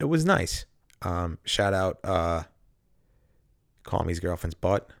 it was nice. Shout out, Call Me's girlfriend's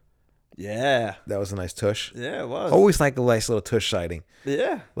butt. Yeah. That was a nice tush. Yeah, it was. Always like a nice little tush sighting,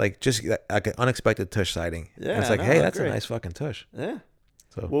 Yeah. like just like an unexpected tush sighting. Yeah, And it's like, no, hey, I that's agree. a nice fucking tush. Yeah.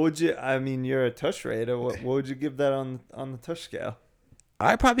 So What would you? I mean, you're a tush rater. What would you give that on the tush scale?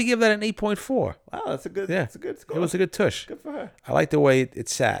 I'd probably give that an 8.4. Wow, that's a good. Yeah. That's a good score. It was a good tush. Good for her. I like the way it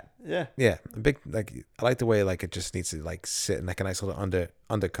sat. Yeah. Yeah, a big like I like the way like it just needs to like sit in like a nice little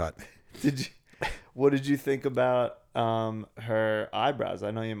undercut. What did you think about her eyebrows?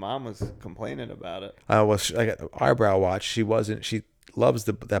 I know your mom was complaining about it. Like eyebrow watch. She loves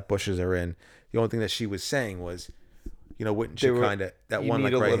that bushes are in. The only thing that she was saying was, wouldn't you kind of that You one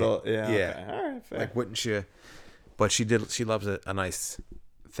need like a right little, here. yeah. Okay. All right, fair. Like wouldn't you? But she did. She loves a nice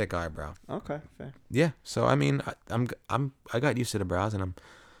thick eyebrow. Okay, fair. Yeah. So I mean, I got used to the brows, and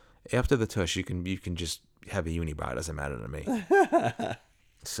after the tush, you can just have a unibrow. It doesn't matter to me.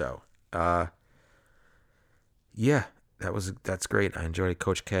 So, yeah, that's great. I enjoyed it.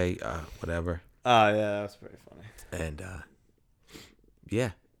 Coach K, whatever. Oh yeah, that was pretty funny. And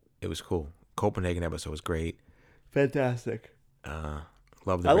yeah, it was cool. Copenhagen episode was great. Fantastic.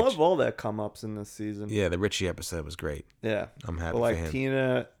 Love I love all that come ups in this season. Yeah, the Richie episode was great. Yeah. I'm happy But, like for him.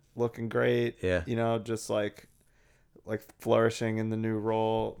 Tina looking great. Yeah. Just like flourishing in the new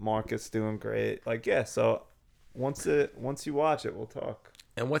role. Marcus doing great. Like, yeah, so once you watch it, we'll talk.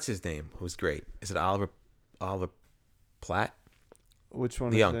 And what's his name? Who's great? Is it Oliver Platt? Which one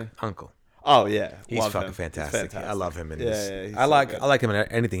The is he? uncle. Oh yeah. He's Love fucking him. fantastic. I love him in Yeah, this. yeah, he's I so like good. I like him in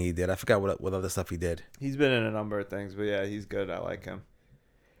anything he did. I forgot what other stuff he did. He's been in a number of things, but yeah, he's good. I like him.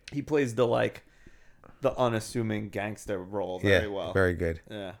 He plays the unassuming gangster role very well. Very good.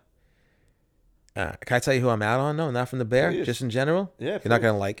 Yeah. Can I tell you who I'm out on? No, not from the Bear. Please. Just in general. Yeah, You're not please.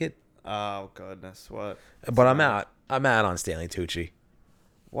 gonna like it. Oh goodness, what? But I'm out. I'm out on Stanley Tucci.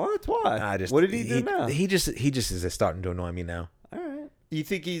 What? Why? I just What did he do now? He just is starting to annoy me now. All right. You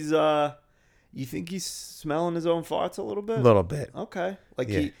think he's smelling his own farts a little bit? A little bit. Okay. Like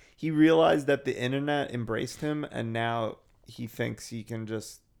Yeah. he realized that the internet embraced him, and now he thinks he can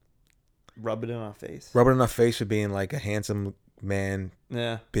just rub it in our face. Rub it in our face for being like a handsome man,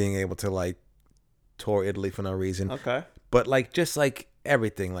 Yeah. being able to like tour Italy for no reason. Okay. But like just like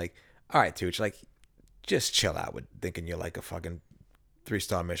everything, like all right, Tooch, like just chill out with thinking you're like a fucking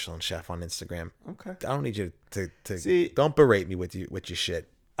 3-star Michelin chef on Instagram. Okay. I don't need you to See- don't berate me with your shit.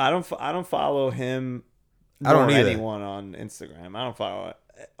 I don't follow him. I don't nor either. anyone on Instagram. I don't follow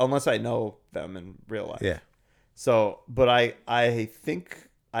it unless I know them in real life. Yeah. So, but I think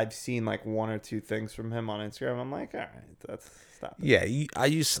I've seen like one or two things from him on Instagram. I'm like, all right, that's stop it. Yeah,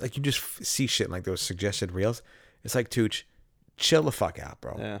 you just see shit like those suggested reels. It's like Tooch, chill the fuck out,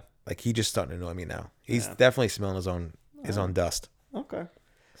 bro. Yeah. Like he just starting to annoy me now. He's Yeah. definitely smelling his own dust. Okay.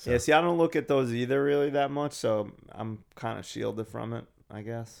 So- Yeah. See, I don't look at those either really that much, so I'm kind of shielded from it, I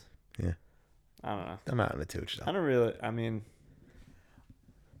guess. Yeah. I don't know. I'm out on the Tooch I though. don't really. I mean,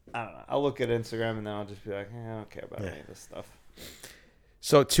 I don't know. I'll look at Instagram and then I'll just be like, I don't care about Yeah. any of this stuff.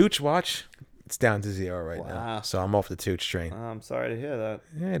 So Tooch watch, it's down to 0 right now. Wow. So I'm off the Tooch train. I'm sorry to hear that.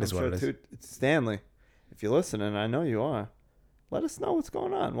 Yeah, it is what it is. It's Stanley, if you're listening, I know you are. Let us know what's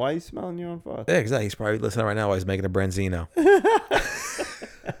going on. Why are you smelling your own farts? Yeah, exactly. He's probably listening right now while he's making a branzino.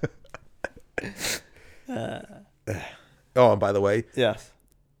 Oh, and by the way, Yes.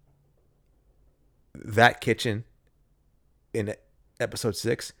 that kitchen in episode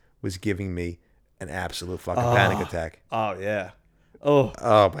 6 was giving me an absolute fucking panic attack. Oh yeah. Oh,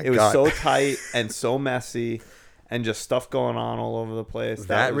 Oh my it was god. so tight and so messy, and just stuff going on all over the place.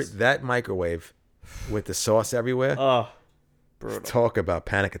 that microwave with the sauce everywhere. Oh, brutal. Talk about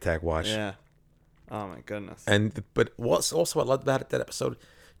panic attack watch. Yeah. Oh my goodness. But what's also what I loved about that episode,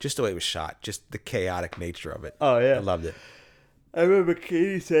 just the way it was shot, just the chaotic nature of it. Oh yeah. I loved it. I remember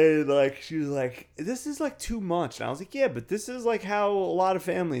Katie saying, like, she was like, this is, like, too much. And I was like, yeah, but this is, like, how a lot of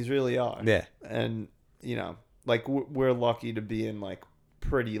families really are. Yeah. And, like, we're lucky to be in, like,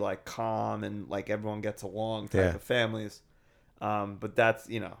 pretty, like, calm and, like, everyone gets along type of families. But that's,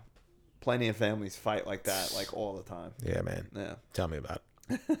 plenty of families fight like that, like, all the time. Yeah, man. Yeah. Tell me about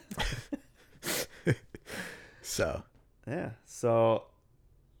it. So. Yeah. So,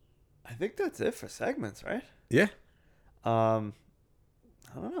 I think that's it for segments, right? Yeah.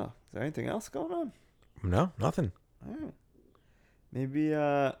 I don't know. Is there anything else going on? No, nothing. All right. Maybe,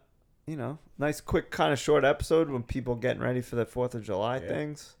 nice, quick, kind of short episode when people getting ready for the 4th of July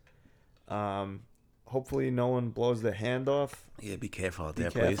things. Hopefully no one blows their hand off. Yeah, be careful out Be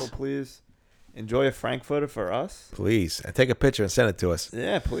there, careful, please. please. Enjoy a Frankfurter for us. Please. And take a picture and send it to us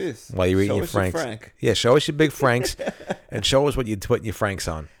Yeah, please. while you're eating Show your us Franks. Frank. Yeah, show us your big Franks and show us what you're putting your Franks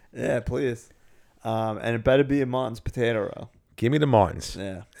on. Yeah, please. And it better be a Martin's potato roll. Give me the Martins.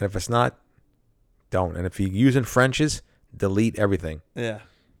 Yeah. And if it's not, don't. And if you're using French's, delete everything. Yeah,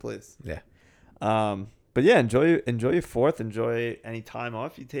 please. Yeah. But yeah, enjoy your 4th. Enjoy any time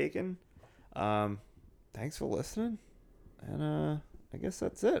off you've taken. Thanks for listening. And I guess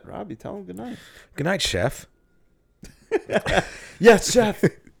that's it. Robbie, tell him good night. Good night, Chef. Yes, Chef.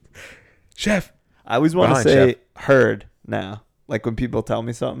 Chef. I always want to Behind, say Chef. heard now. Like when people tell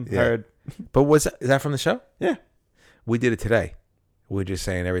me something, Yeah. heard. But is that from the show? Yeah. We did it today. We were just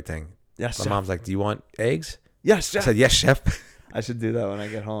saying everything. Yes, My Chef. mom's like, "Do you want eggs?" Yes, I Chef. said, "Yes, Chef." I should do that when I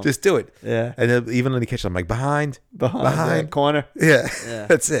get home. Just do it. yeah. And then even in the kitchen, I'm like, "Behind." Behind. Corner. Yeah. Yeah.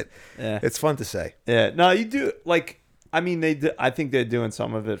 That's it. Yeah. It's fun to say. Yeah. No, you do like. I mean, they. Do, I think they're doing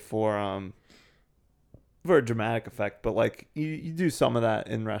some of it for a dramatic effect, but like you do some of that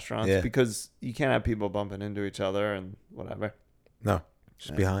in restaurants Yeah. because you can't have people bumping into each other and whatever. No,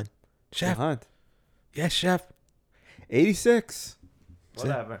 just Yeah. behind. Chef. Behind. Yes, Chef. 86. That's it.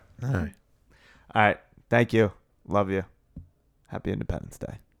 Whatever. All right. All right. Thank you. Love you. Happy Independence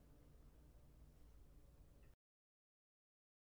Day.